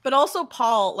again. But also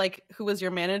Paul, like who was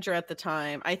your manager at the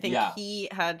time, I think he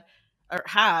had... or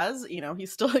has,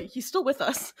 he's still with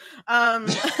us.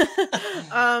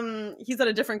 He's at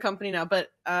a different company now, but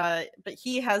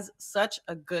he has such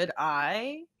a good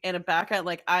eye and a back end.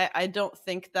 Like I don't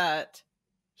think that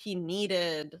he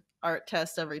needed art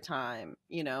tests every time,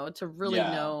 to really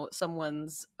know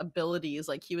someone's abilities.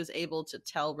 Like he was able to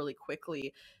tell really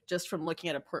quickly just from looking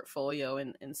at a portfolio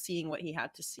and seeing what he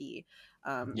had to see.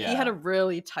 He had a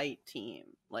really tight team.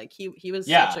 Like he was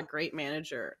such a great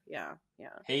manager. Yeah.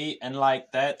 He and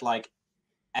like that, like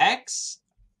X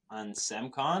and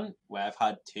SemCon, where I've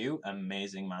had two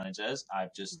amazing managers,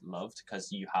 I've just loved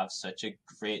because you have such a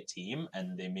great team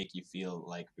and they make you feel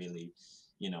like really,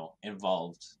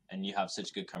 involved and you have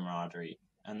such good camaraderie.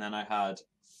 And then I had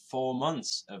 4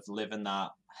 months of living that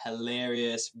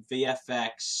hilarious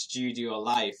VFX studio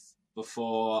life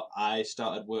before I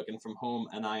started working from home,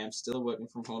 and I am still working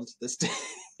from home to this day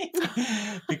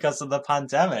because of the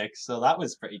pandemic. So that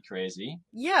was pretty crazy.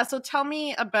 Yeah, so tell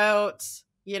me about,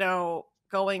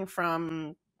 going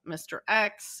from Mr.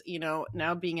 X,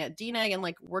 now being at DNEG and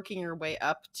like working your way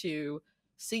up to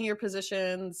senior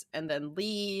positions and then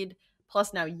lead.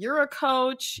 Plus now you're a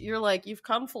coach. You're like, you've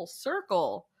come full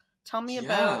circle. Tell me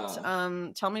about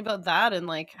that and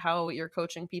like how you're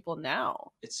coaching people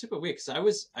now. It's super weird because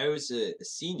I was a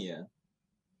senior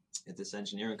at this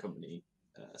engineering company,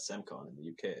 Semcon in the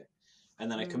UK,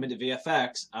 and then I come into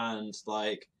VFX and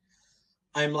like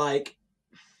I'm like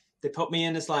they put me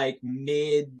in as like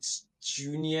mid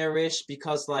juniorish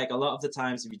because like a lot of the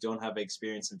times if you don't have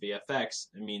experience in VFX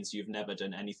it means you've never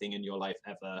done anything in your life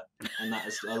ever, and that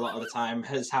is a lot of the time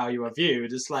is how you are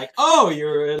viewed. It's like, oh,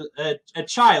 you're a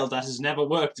child that has never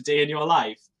worked a day in your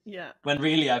life. Yeah, when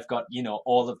really I've got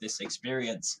all of this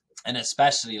experience. And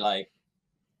especially like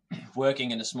working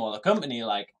in a smaller company,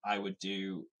 like I would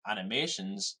do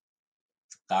animations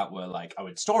that were like, I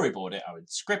would storyboard it, I would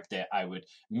script it, I would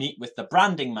meet with the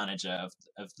branding manager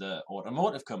of the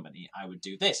automotive company, I would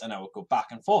do this, and I would go back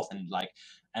and forth,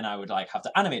 and I would like have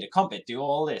to animate a comp it, do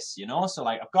all this, so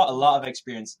like I've got a lot of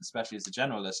experience, especially as a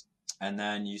generalist. And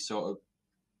then you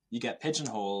get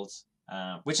pigeonholed,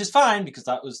 which is fine because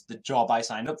that was the job I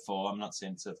signed up for. I'm not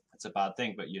saying it's a bad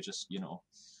thing, but you're just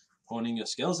honing your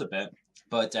skills a bit.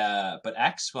 But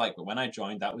X, like when I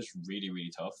joined, that was really,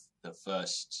 really tough. The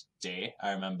first day,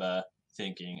 I remember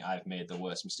thinking, I've made the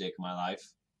worst mistake of my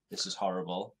life. This is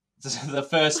horrible. The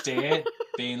first day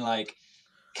being like,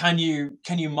 can you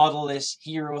model this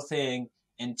hero thing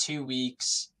in 2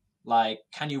 weeks? Like,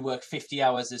 can you work 50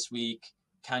 hours this week?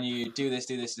 Can you do this?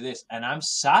 And I'm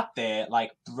sat there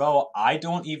like, bro, I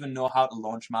don't even know how to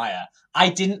launch Maya. I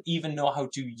didn't even know how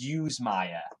to use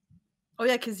Maya. Oh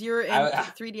yeah, because you're in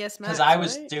 3ds Max. Because I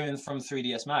was doing from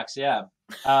 3ds Max, yeah.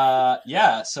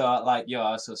 Yeah, so like,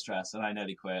 I was so stressed and I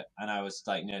nearly quit and I was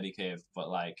like nearly caved, but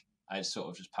like I sort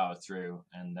of just powered through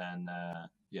and then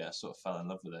sort of fell in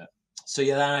love with it. So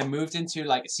yeah, then I moved into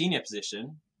like a senior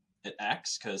position at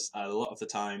X because a lot of the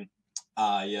time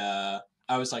I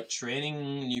was like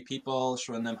training new people,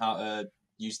 showing them how to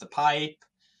use the pipe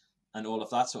and all of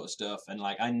that sort of stuff. And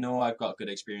like, I know I've got good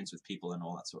experience with people and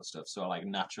all that sort of stuff. So like,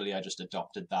 naturally, I just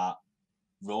adopted that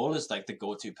role as like the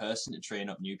go-to person to train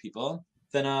up new people.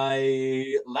 Then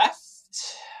I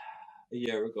left a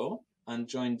year ago and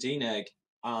joined DNEG.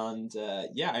 And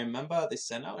I remember they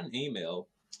sent out an email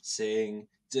saying,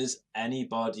 does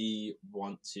anybody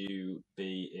want to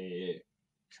be a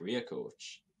career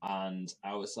coach? And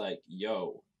I was like,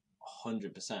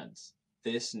 100%.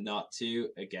 This, not to,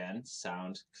 again,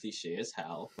 sound cliche as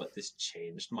hell, but this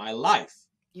changed my life.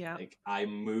 Yeah. Like, I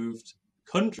moved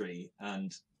country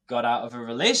and got out of a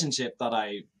relationship that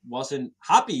I wasn't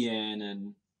happy in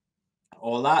and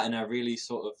all that. And I really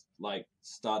sort of, like,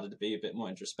 started to be a bit more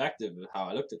introspective of how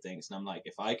I looked at things. And I'm like,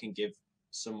 if I can give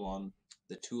someone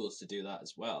the tools to do that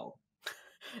as well.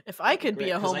 If I could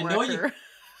be a homewrecker.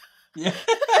 Yeah.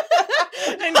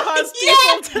 And cause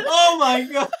people to... Oh my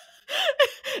God.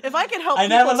 If I could help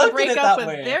people to break up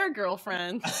with their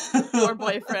girlfriends or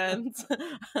boyfriends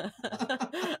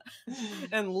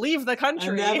and leave the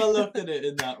country. I never looked at it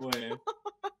in that way.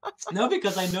 No,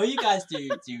 because I know you guys do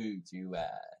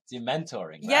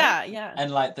mentoring, right? Yeah.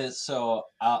 And like this, so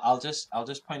I'll just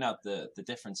point out the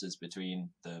differences between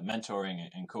the mentoring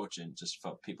and coaching, just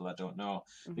for people that don't know,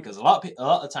 because a lot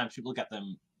of times people get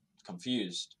them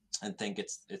confused and think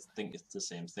it's the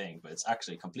same thing, but it's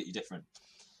actually completely different.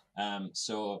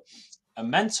 So a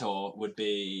mentor would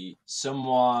be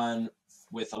someone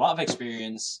with a lot of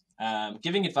experience,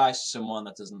 giving advice to someone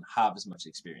that doesn't have as much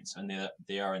experience and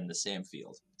they are in the same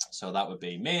field. So that would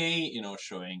be me,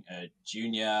 showing a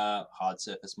junior hard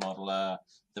surface modeler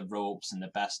the ropes and the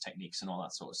best techniques and all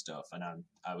that sort of stuff. And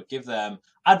I would give them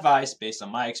advice based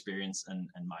on my experience and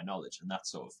my knowledge. And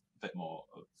that's sort of a bit more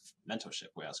of mentorship.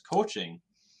 Whereas coaching,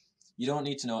 you don't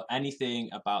need to know anything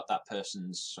about that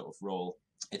person's sort of role.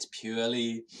 It's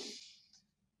purely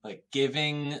like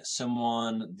giving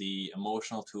someone the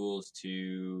emotional tools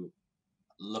to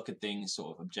look at things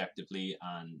sort of objectively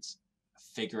and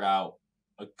figure out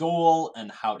a goal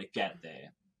and how to get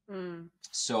there.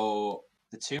 So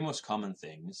the two most common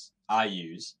things I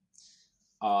use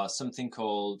are something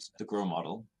called the GROW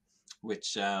model,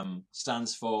 which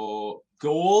stands for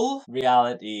goal,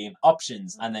 reality,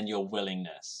 options, and then your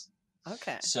willingness.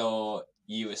 Okay. So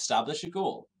you establish a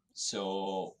goal.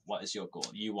 So what is your goal?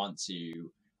 You want to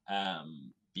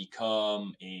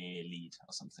become a lead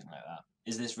or something like that.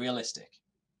 Is this realistic?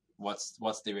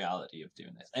 what's the reality of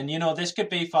doing this? And you know, this could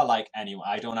be for like anyone.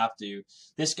 I don't have to.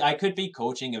 I could be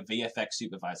coaching a VFX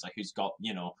supervisor who's got,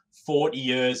 you know, 40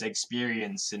 years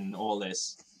experience in all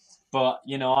this. But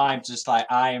you know, I'm just like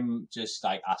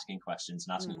asking questions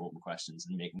and asking open questions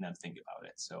and making them think about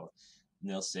it. So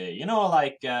they'll say, you know,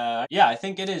 like, yeah, I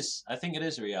think it is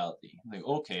a reality. Like,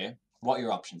 okay, what are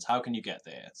your options? How can you get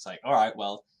there? It's like, all right,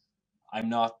 well, I'm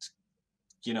not,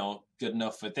 you know, good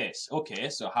enough with this. Okay,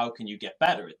 so how can you get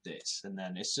better at this? And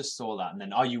then it's just all that. And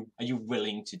then are you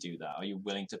willing to do that? Are you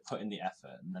willing to put in the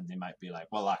effort? And then they might be like,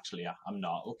 well, actually, I'm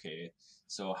not. Okay,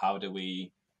 so how do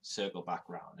we circle back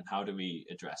around, and how do we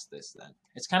address this then?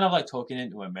 It's kind of like talking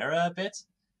into a mirror a bit,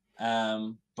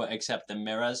 but except the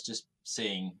mirror's just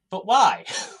saying, but why?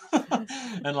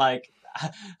 And like,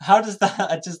 how does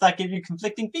that give you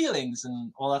conflicting feelings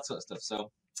and all that sort of stuff?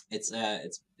 So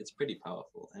it's pretty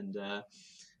powerful. And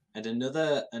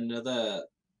another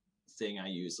thing I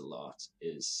use a lot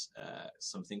is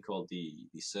something called the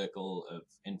circle of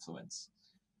influence,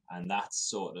 and that's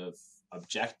sort of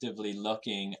objectively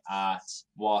looking at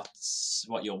what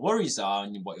your worries are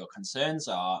and what your concerns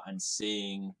are, and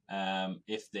seeing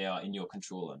if they are in your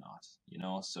control or not. You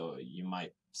know, so you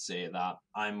might say that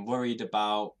I'm worried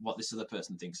about what this other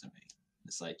person thinks of me.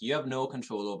 It's like, you have no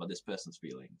control over this person's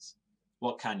feelings.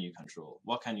 What can you control?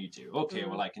 What can you do? Okay,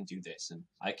 well, I can do this, and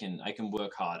I can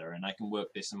work harder, and I can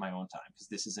work this in my own time because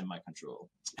this is in my control.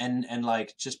 And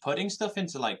like, just putting stuff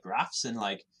into like graphs, and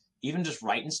like even just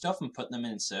writing stuff and putting them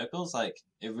in circles, like,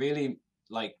 it really,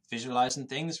 like, visualizing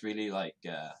things really, like,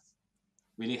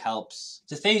 really helps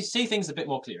to see things a bit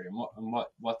more clear, and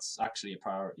what's actually a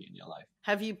priority in your life.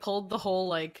 Have you pulled the whole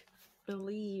like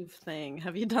believe thing?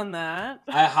 Have you done that?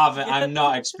 I haven't. I'm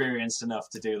not experienced enough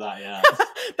to do that yet.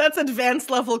 That's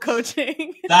advanced level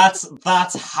coaching. That's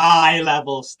high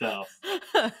level stuff.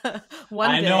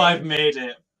 I know I've made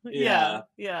it. Yeah.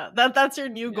 That's your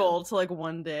new goal, to like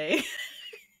one day.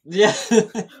 Yeah.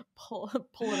 pull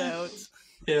it out.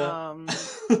 Yeah.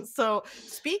 So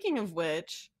speaking of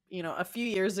which, you know, a few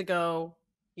years ago,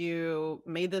 you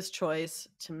made this choice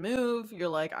to move. You're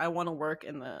like, I want to work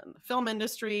in the film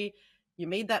industry. You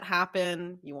made that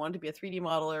happen. You wanted to be a 3D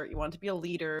modeler. You wanted to be a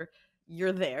leader.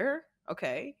 You're there.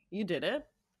 Okay, you did it.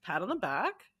 Pat on the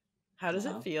back. How does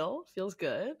it feel? Feels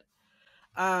good.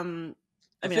 I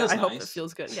mean, I hope it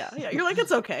feels good. Yeah. You're like,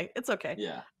 it's okay. It's okay.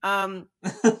 Yeah.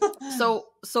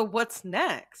 So what's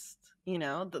next? You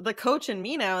know, the coach in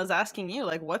me now is asking you,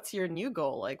 like, what's your new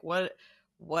goal? Like,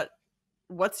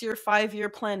 what's your 5-year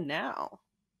plan now,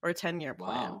 or 10-year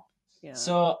plan? Wow. Yeah.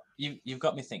 So you've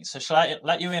got me thinking. So shall I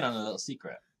let you in on a little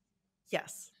secret?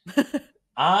 Yes.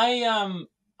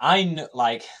 I know,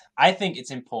 like, I think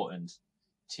it's important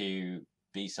to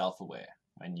be self-aware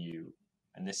when you,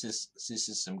 and this is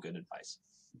some good advice.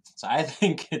 So I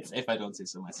think it's, if I don't say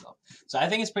so myself. So I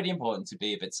think it's pretty important to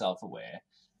be a bit self-aware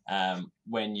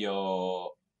when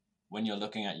you're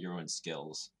looking at your own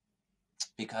skills,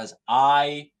 because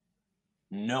I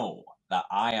know that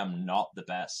I am not the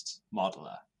best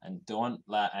modeler, and don't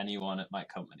let anyone at my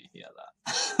company hear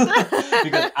that.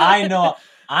 Because I know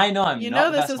I'm not the best modeler. You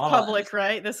know this is public,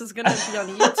 right? This is going to be on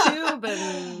YouTube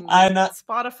and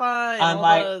Spotify and all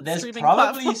like, the there's streaming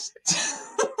probably platforms.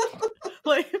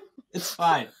 Like, it's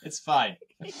fine.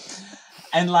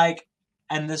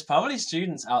 And there's probably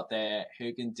students out there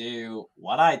who can do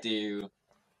what I do,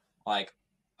 like,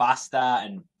 faster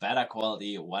and better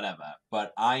quality or whatever.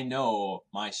 But I know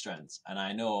my strengths, and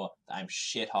I know that I'm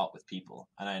shit hot with people,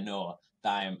 and I know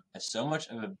that I'm so much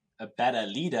of a better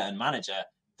leader and manager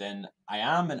than I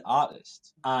am an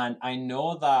artist. And I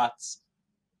know that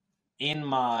in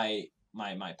my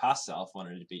past self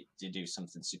wanted to do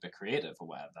something super creative or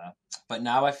whatever, but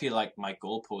now I feel like my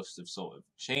goalposts have sort of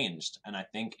changed, and I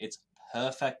think it's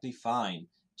perfectly fine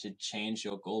to change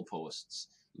your goalposts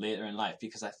later in life,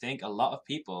 because I think a lot of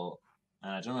people,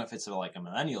 and I don't know if it's like a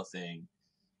millennial thing,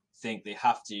 think they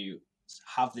have to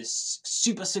have this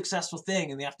super successful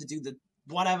thing and they have to do the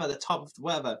top of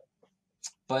whatever.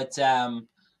 But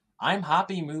I'm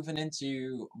happy moving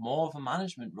into more of a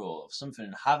management role of something,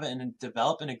 and having and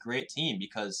developing a great team,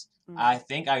 because I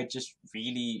think I just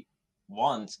really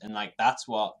want, and like, that's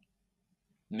what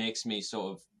makes me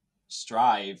sort of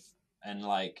strive and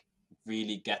like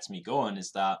really gets me going,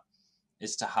 is to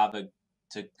have a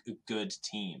good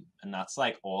team. And that's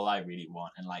like all I really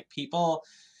want. And like, people,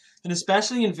 and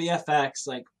especially in VFX,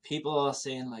 like, people are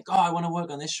saying like, oh, I want to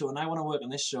work on this show and I want to work on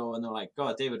this show, and they're like,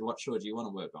 God, David, what show do you want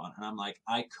to work on? And I'm like,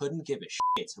 I couldn't give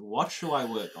a shit what show I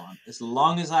work on, as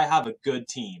long as I have a good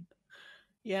team.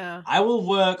 Yeah, I will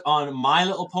work on My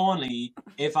Little Pony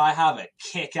if I have a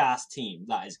kick-ass team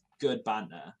that is good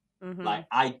banter. Mm-hmm. Like,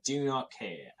 I do not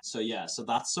care. So yeah, so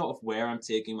that's sort of where I'm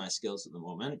taking my skills at the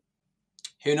moment.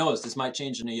 Who knows? This might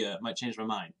change in a year. Might change my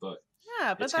mind, but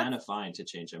Yeah, but it's kind of fine to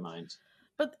change your mind.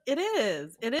 But it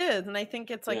is, and I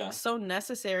think it's like so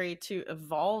necessary to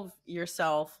evolve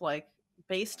yourself, like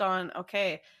based on,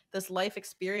 okay, this life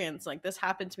experience, like this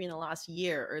happened to me in the last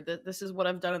year, or this is what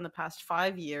I've done in the past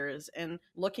 5 years, and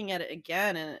looking at it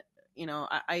again. And you know,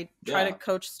 I try to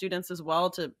coach students as well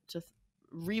to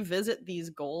revisit these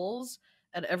goals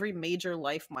at every major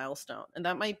life milestone, and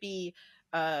that might be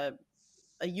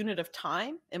a unit of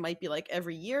time. It might be like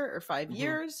every year or 5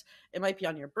 years. It might be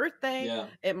on your birthday. Yeah.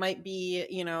 It might be,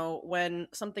 you know, when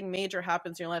something major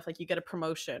happens in your life, like you get a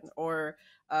promotion, or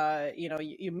you know,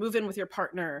 you move in with your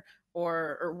partner,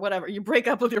 or whatever, you break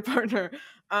up with your partner.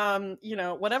 You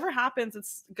know, whatever happens,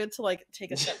 it's good to like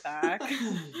take a step back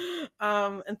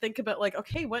and think about like,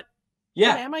 okay, what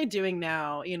am I doing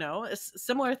now? You know, a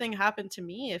similar thing happened to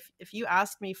me. If you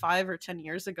asked me 5 or 10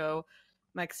 years ago,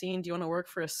 Maxine, do you want to work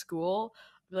for a school?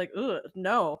 I'd be like, ugh,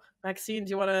 no. Maxine, do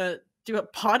you want to do a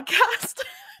podcast?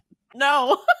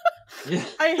 No.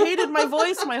 I hated my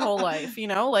voice my whole life, you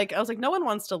know? Like, I was like, no one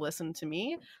wants to listen to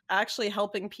me. Actually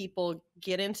helping people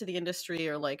get into the industry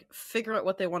or like figure out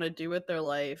what they want to do with their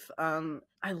life.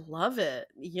 I love it,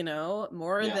 you know,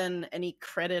 more than any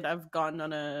credit I've gotten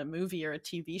on a movie or a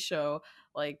TV show.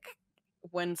 Like,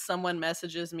 when someone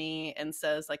messages me and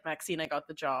says like, Maxine, I got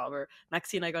the job, or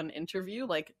Maxine, I got an interview,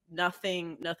 like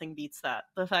nothing beats that.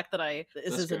 The fact that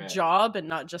this is a job and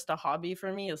not just a hobby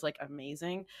for me is like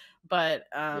amazing. But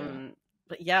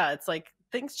yeah, it's like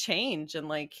things change, and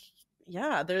like,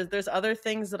 yeah, there's other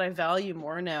things that I value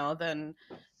more now than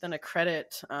a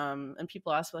credit. And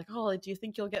people ask me like, oh, do you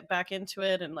think you'll get back into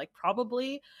it? And like,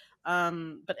 probably.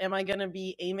 But am I gonna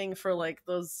be aiming for like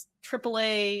those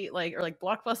AAA like or like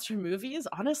blockbuster movies?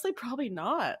 Honestly, probably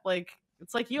not. Like,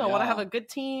 it's like I want to have a good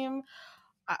team.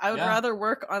 I would rather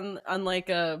work on like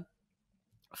a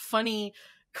funny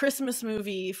Christmas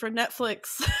movie for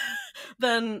Netflix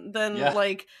than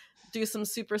like do some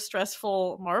super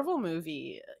stressful Marvel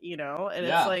movie, you know? And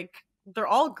it's like, they're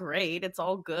all great, it's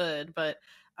all good, but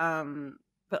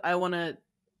I want to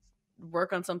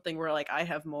work on something where like I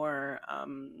have more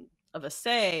of a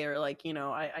say, or like, you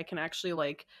know, I can actually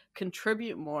like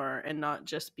contribute more and not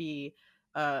just be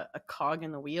a cog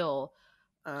in the wheel,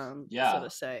 so to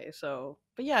say. So,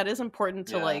 but yeah, it is important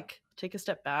to like take a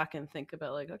step back and think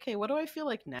about like, okay, what do I feel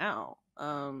like now?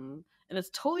 And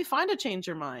it's totally fine to change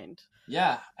your mind.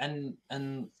 Yeah, and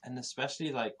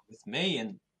especially like with me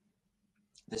and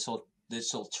this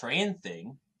whole train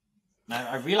thing.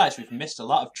 I realize we've missed a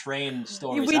lot of train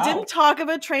stories. We didn't talk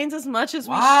about trains as much as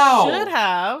we should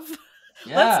have.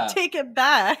 Yeah. Let's take it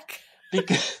back.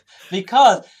 Because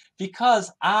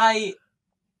I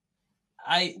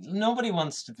nobody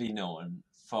wants to be known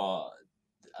for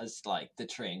as like the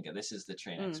train guy. This is the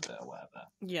train expert or whatever.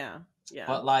 Yeah. Yeah.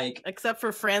 But like, except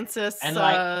for Francis and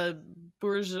like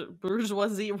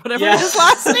Bourgeoisie, whatever his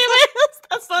last name is.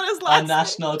 That's not his last name. A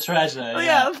national treasure.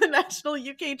 Yeah, the national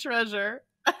UK treasure.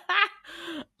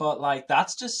 But like,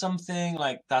 that's just something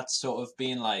like that's sort of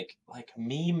been like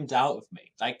memed out of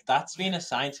me. Like, that's been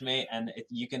assigned to me, and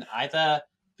you can either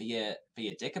be a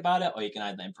dick about it, or you can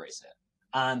either embrace it.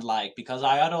 And like, because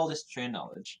I had all this train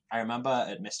knowledge, I remember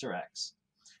at Mr. X,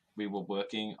 we were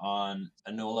working on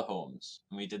Enola Holmes,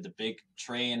 and we did the big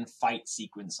train fight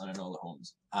sequence on Enola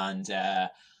Holmes, and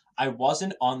I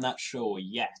wasn't on that show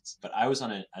yet, but I was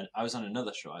on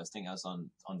another show. I think I was on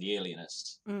The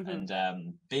Alienist,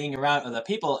 and being around other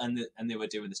people, and they were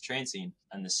doing this train scene,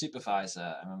 and the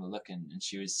supervisor, I remember looking, and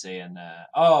she was saying,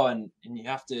 "Oh, and you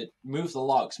have to move the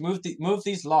logs, move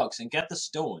these logs, and get the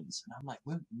stones." And I'm like,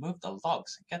 "Move the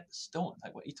logs and get the stones?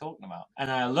 Like, what are you talking about?" And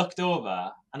I looked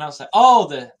over, and I was like, "Oh,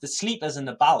 the sleepers and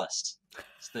the ballast.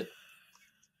 It's the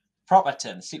proper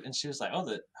term, sleep." And she was like,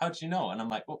 "Oh, how did you know?" And I'm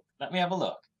like, "Well, let me have a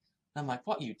look." And I'm like,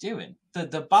 "What are you doing?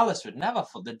 The ballast would never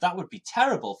fall. That would be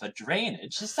terrible for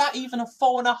drainage. Is that even a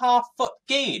 4.5 foot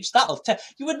gauge?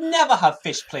 You would never have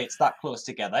fish plates that close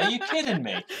together. Are you kidding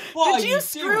me? Did you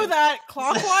screw that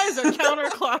clockwise or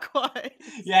counterclockwise?"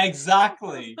 Yeah,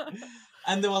 exactly.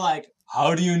 And they were like,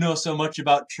 "How do you know so much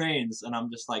about trains?" And I'm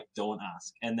just like, "Don't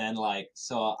ask." And then like,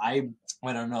 so I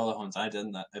went on Enola Holmes. I did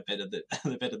a bit of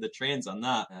the trains on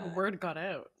that. Word got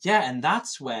out. Yeah, and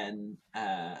that's when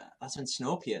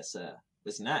Snowpiercer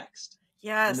was next.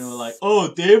 Yes. And they were like,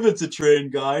 "Oh, David's a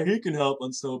train guy. He can help on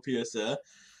Snowpiercer."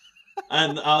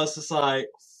 And I was just like,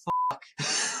 "Fuck."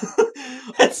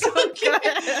 It's okay.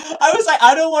 I was like,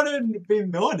 I don't want to be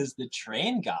known as the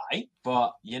train guy,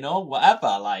 but you know,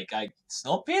 whatever. Like,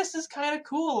 Snowpiercer is kind of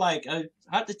cool. Like, I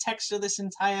had to texture this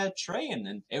entire train,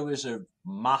 and it was a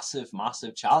massive,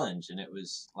 massive challenge. And it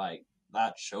was like,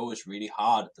 that show was really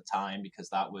hard at the time because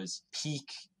that was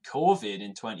peak COVID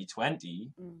in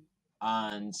 2020,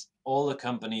 and all the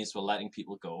companies were letting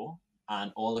people go,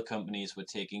 and all the companies were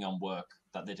taking on work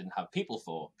that they didn't have people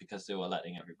for because they were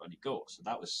letting everybody go. So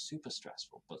that was super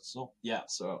stressful. But so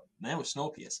there was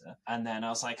Snowpiercer. And then I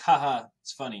was like, haha,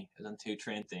 it's funny. I've done 2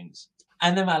 train things.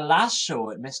 And then my last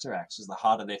show at Mr. X was The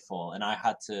Harder They Fall, and I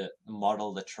had to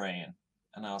model the train.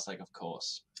 And I was like, of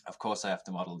course I have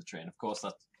to model the train. Of course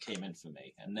that came in for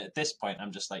me. And at this point,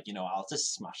 I'm just like, I'll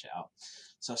just smash it out.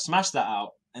 So I smashed that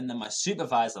out. And then my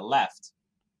supervisor left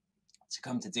to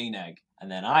come to DNEG. And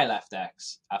then I left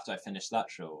X after I finished that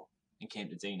show and came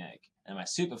to DNEG. And my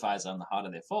supervisor on The Harder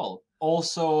They Fall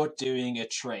also doing a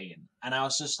train. And I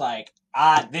was just like,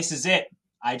 this is it.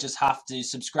 I just have to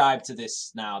subscribe to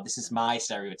this now. This is my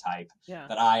stereotype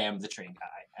that I am the train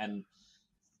guy. And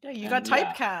you got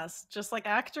typecast just like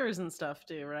actors and stuff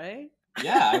do, right?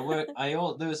 Yeah,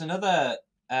 there was another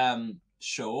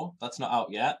show that's not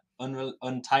out yet,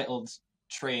 untitled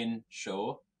train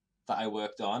show that I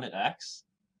worked on at X.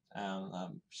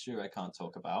 I'm sure I can't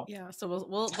talk about. Yeah, so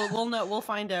we'll know. We'll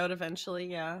find out eventually.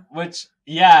 Yeah. Which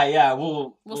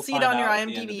we'll see it on your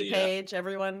IMDb page.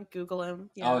 Everyone, Google him.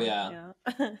 Yeah,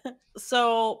 yeah.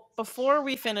 So before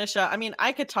we finish up, I mean,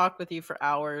 I could talk with you for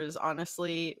hours.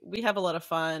 Honestly, we have a lot of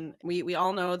fun. We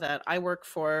all know that I work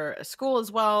for a school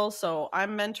as well, so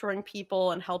I'm mentoring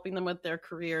people and helping them with their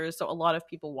careers. So a lot of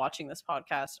people watching this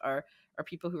podcast are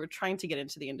people who are trying to get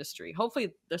into the industry.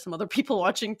 Hopefully there's some other people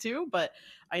watching too, but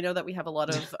I know that we have a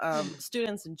lot of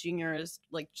students and juniors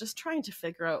like just trying to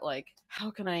figure out like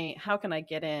how can I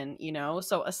get in,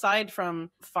 So aside from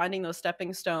finding those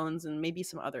stepping stones and maybe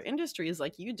some other industries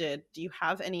like you did, do you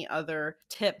have any other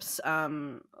tips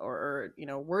or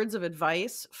words of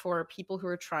advice for people who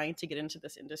are trying to get into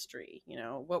this industry?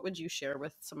 What would you share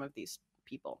with some of these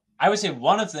people? I would say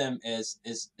one of them is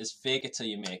fake it till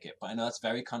you make it, but I know that's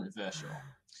very controversial.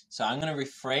 So I'm going to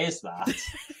rephrase that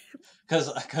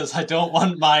because I don't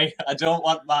want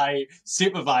my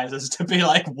supervisors to be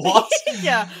like, what?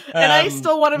 Yeah, and I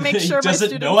still want to make sure my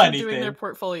students are doing their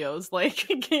portfolios. Like,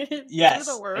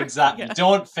 yes, exactly. Yeah.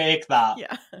 Don't fake that.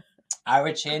 Yeah, I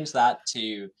would change that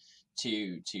to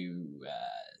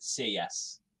say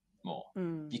yes more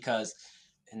because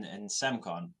in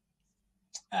SEMCON.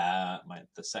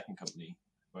 The second company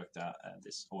I worked at,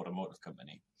 this automotive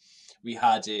company, we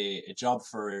had a job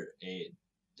for a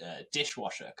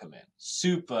dishwasher come in.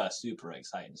 Super, super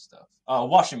exciting stuff. Oh,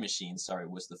 washing machine, sorry,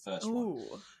 was the first one.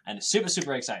 And super,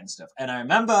 super exciting stuff. And I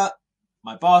remember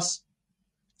my boss,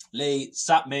 Lee,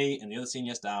 sat me and the other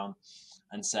seniors down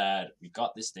and said, we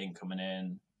got this thing coming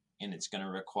in and it's going to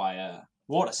require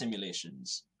water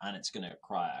simulations, and it's going to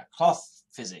require cloth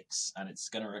physics, and it's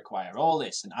going to require all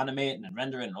this, and animating and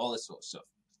rendering and all this sort of stuff.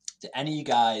 Do any of you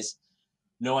guys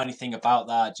know anything about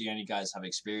that? Do any of you guys have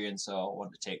experience or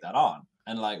want to take that on?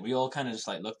 And like, we all kind of just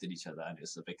like looked at each other, and it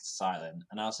was a big silent.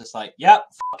 And I was just like, yep,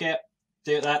 fuck it.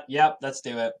 Do that. Yep, let's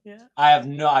do it. Yeah. I've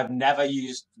never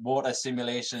used water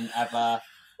simulation ever.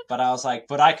 But I was like,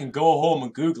 but I can go home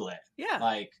and Google it. Yeah.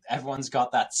 Like, everyone's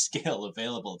got that skill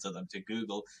available to them to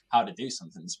Google how to do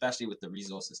something, especially with the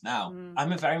resources now.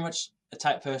 I'm very much a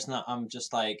type person that I'm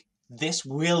just like, this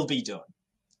will be done.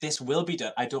 This will be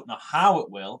done. I don't know how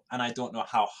it will, and I don't know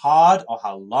how hard or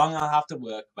how long I'll have to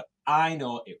work, but I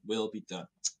know it will be done.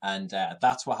 And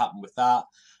that's what happened with that.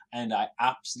 And I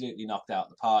absolutely knocked it out of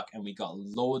the park, and we got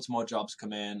loads more jobs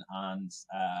come in, and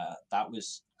that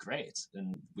was great.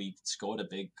 And we scored a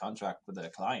big contract with a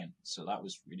client, so that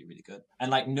was really, really good. And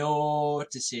like, no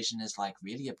decision is like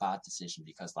really a bad decision,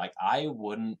 because like, I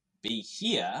wouldn't be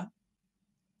here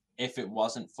if it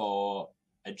wasn't for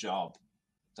a job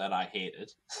that I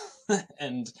hated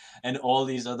and all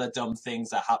these other dumb things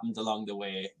that happened along the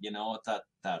way,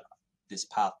 that this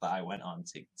path that I went on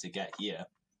to get here.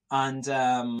 And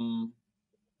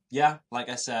like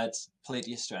I said, play to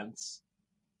your strengths.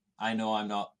 I know I'm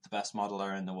not the best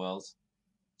modeler in the world,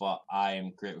 but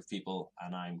I'm great with people,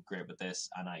 and I'm great with this,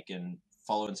 and I can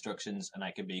follow instructions, and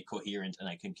I can be coherent, and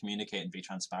I can communicate and be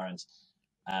transparent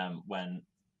when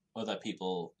other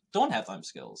people don't have them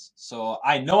skills. So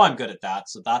I know I'm good at that,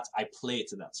 so that I play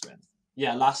to that strength.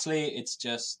 Yeah, lastly, it's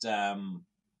just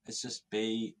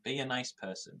be a nice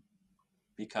person,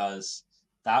 because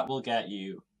that will get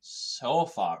you so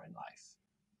far in life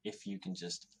if you can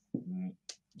just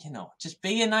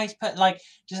be a nice person. Like,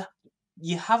 just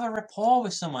you have a rapport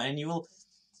with someone, and you will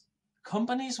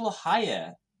companies will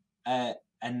hire a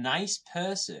nice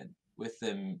person with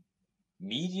a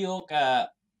mediocre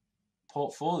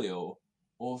portfolio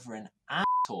over an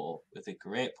asshole with a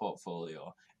great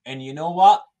portfolio. And you know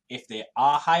what? If they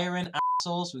are hiring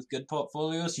assholes with good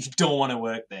portfolios, you don't want to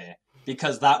work there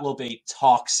because that will be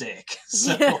toxic.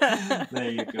 So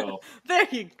there you go. There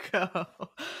you go.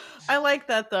 I like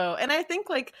that though. And I think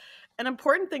like an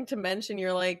important thing to mention,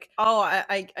 you're like, oh,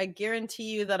 I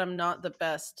guarantee you that I'm not the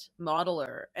best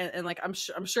modeler. And like I'm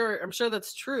sure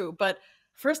that's true. But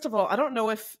first of all, I don't know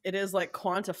if it is like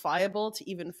quantifiable to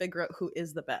even figure out who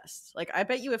is the best. Like I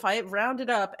bet you if I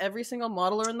rounded up every single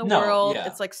modeler in the world,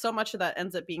 it's like so much of that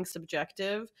ends up being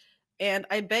subjective. And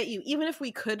I bet you, even if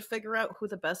we could figure out who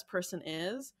the best person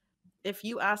is, if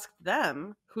you ask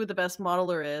them who the best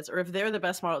modeler is, or if they're the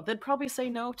best model, they'd probably say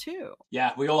no too.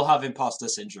 Yeah, we all have imposter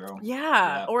syndrome.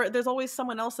 Yeah, or there's always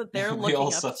someone else that they're looking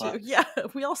up to. Yeah,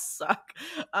 we all suck.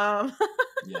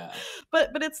 Yeah.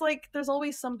 But it's like there's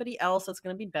always somebody else that's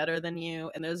going to be better than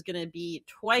you, and there's going to be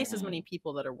twice as many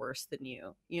people that are worse than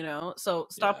you. You know, so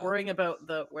stop worrying about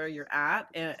where you're at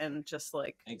and just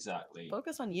like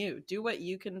focus on you. Do what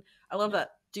you can. I love that.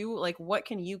 Do like what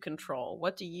can you control?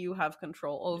 What do you have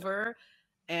control over?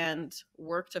 And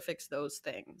work to fix those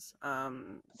things.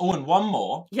 And one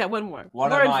more. Yeah, one more.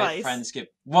 One of my friends give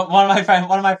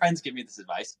me this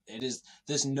advice.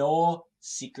 There's no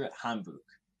secret handbook.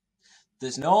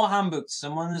 There's no handbook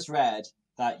someone has read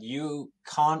that you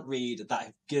can't read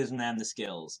that gives them the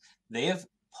skills. They have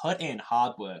put in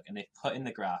hard work and they've put in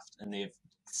the graft and they've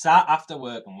sat after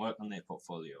work and worked on their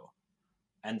portfolio.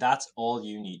 And that's all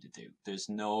you need to do. There's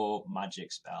no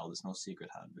magic spell. There's no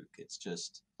secret handbook. It's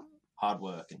just hard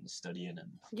work and studying.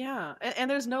 And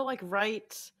there's no like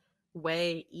right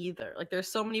way either. Like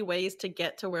there's so many ways to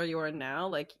get to where you are now.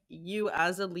 Like you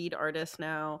as a lead artist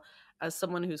now, as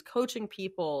someone who's coaching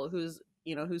people, who's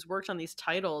worked on these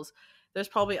titles, there's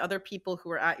probably other people who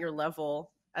are at your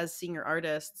level as senior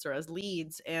artists or as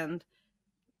leads, and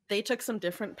they took some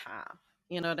different path.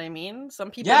 You know what I mean?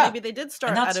 Some people, maybe they did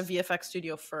start at a VFX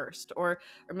studio first, or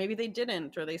maybe they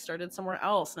didn't, or they started somewhere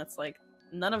else. And it's like,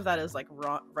 none of that is like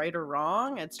right or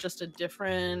wrong. It's just a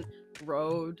different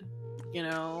road, you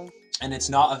know? And it's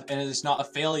not a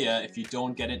failure if you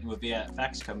don't get into a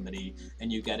VFX company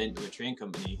and you get into a train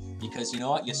company, because you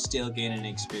know what? You're still gaining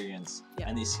experience,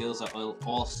 and these skills are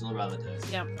all still relative.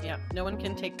 Yeah. No one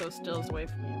can take those skills away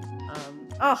from you.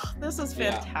 This is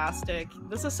fantastic.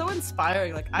 This is so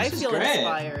inspiring. Like I feel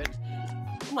inspired.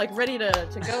 I'm like ready to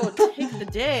go take the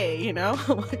day, you know?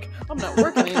 Like I'm not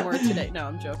working anymore today. No,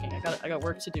 I'm joking. I got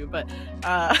work to do, but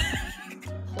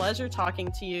pleasure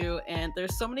talking to you, and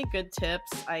there's so many good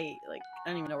tips. I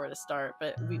don't even know where to start,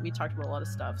 but we talked about a lot of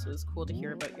stuff, so it was cool to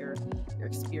hear about your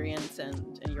experience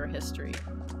and your history.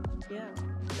 Yeah.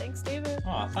 Thanks, David.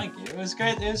 Oh, thank you. It was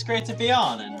great to be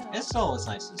on, and it's always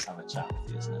nice to just have a chat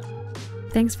with you, isn't it?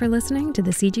 Thanks for listening to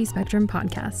the CG Spectrum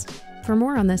podcast. For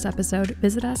more on this episode,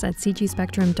 visit us at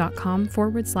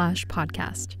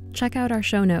cgspectrum.com/podcast. Check out our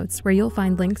show notes where you'll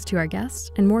find links to our guests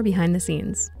and more behind the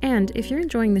scenes. And if you're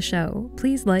enjoying the show,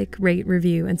 please like, rate,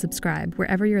 review, and subscribe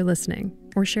wherever you're listening,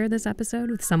 or share this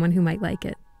episode with someone who might like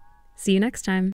it. See you next time.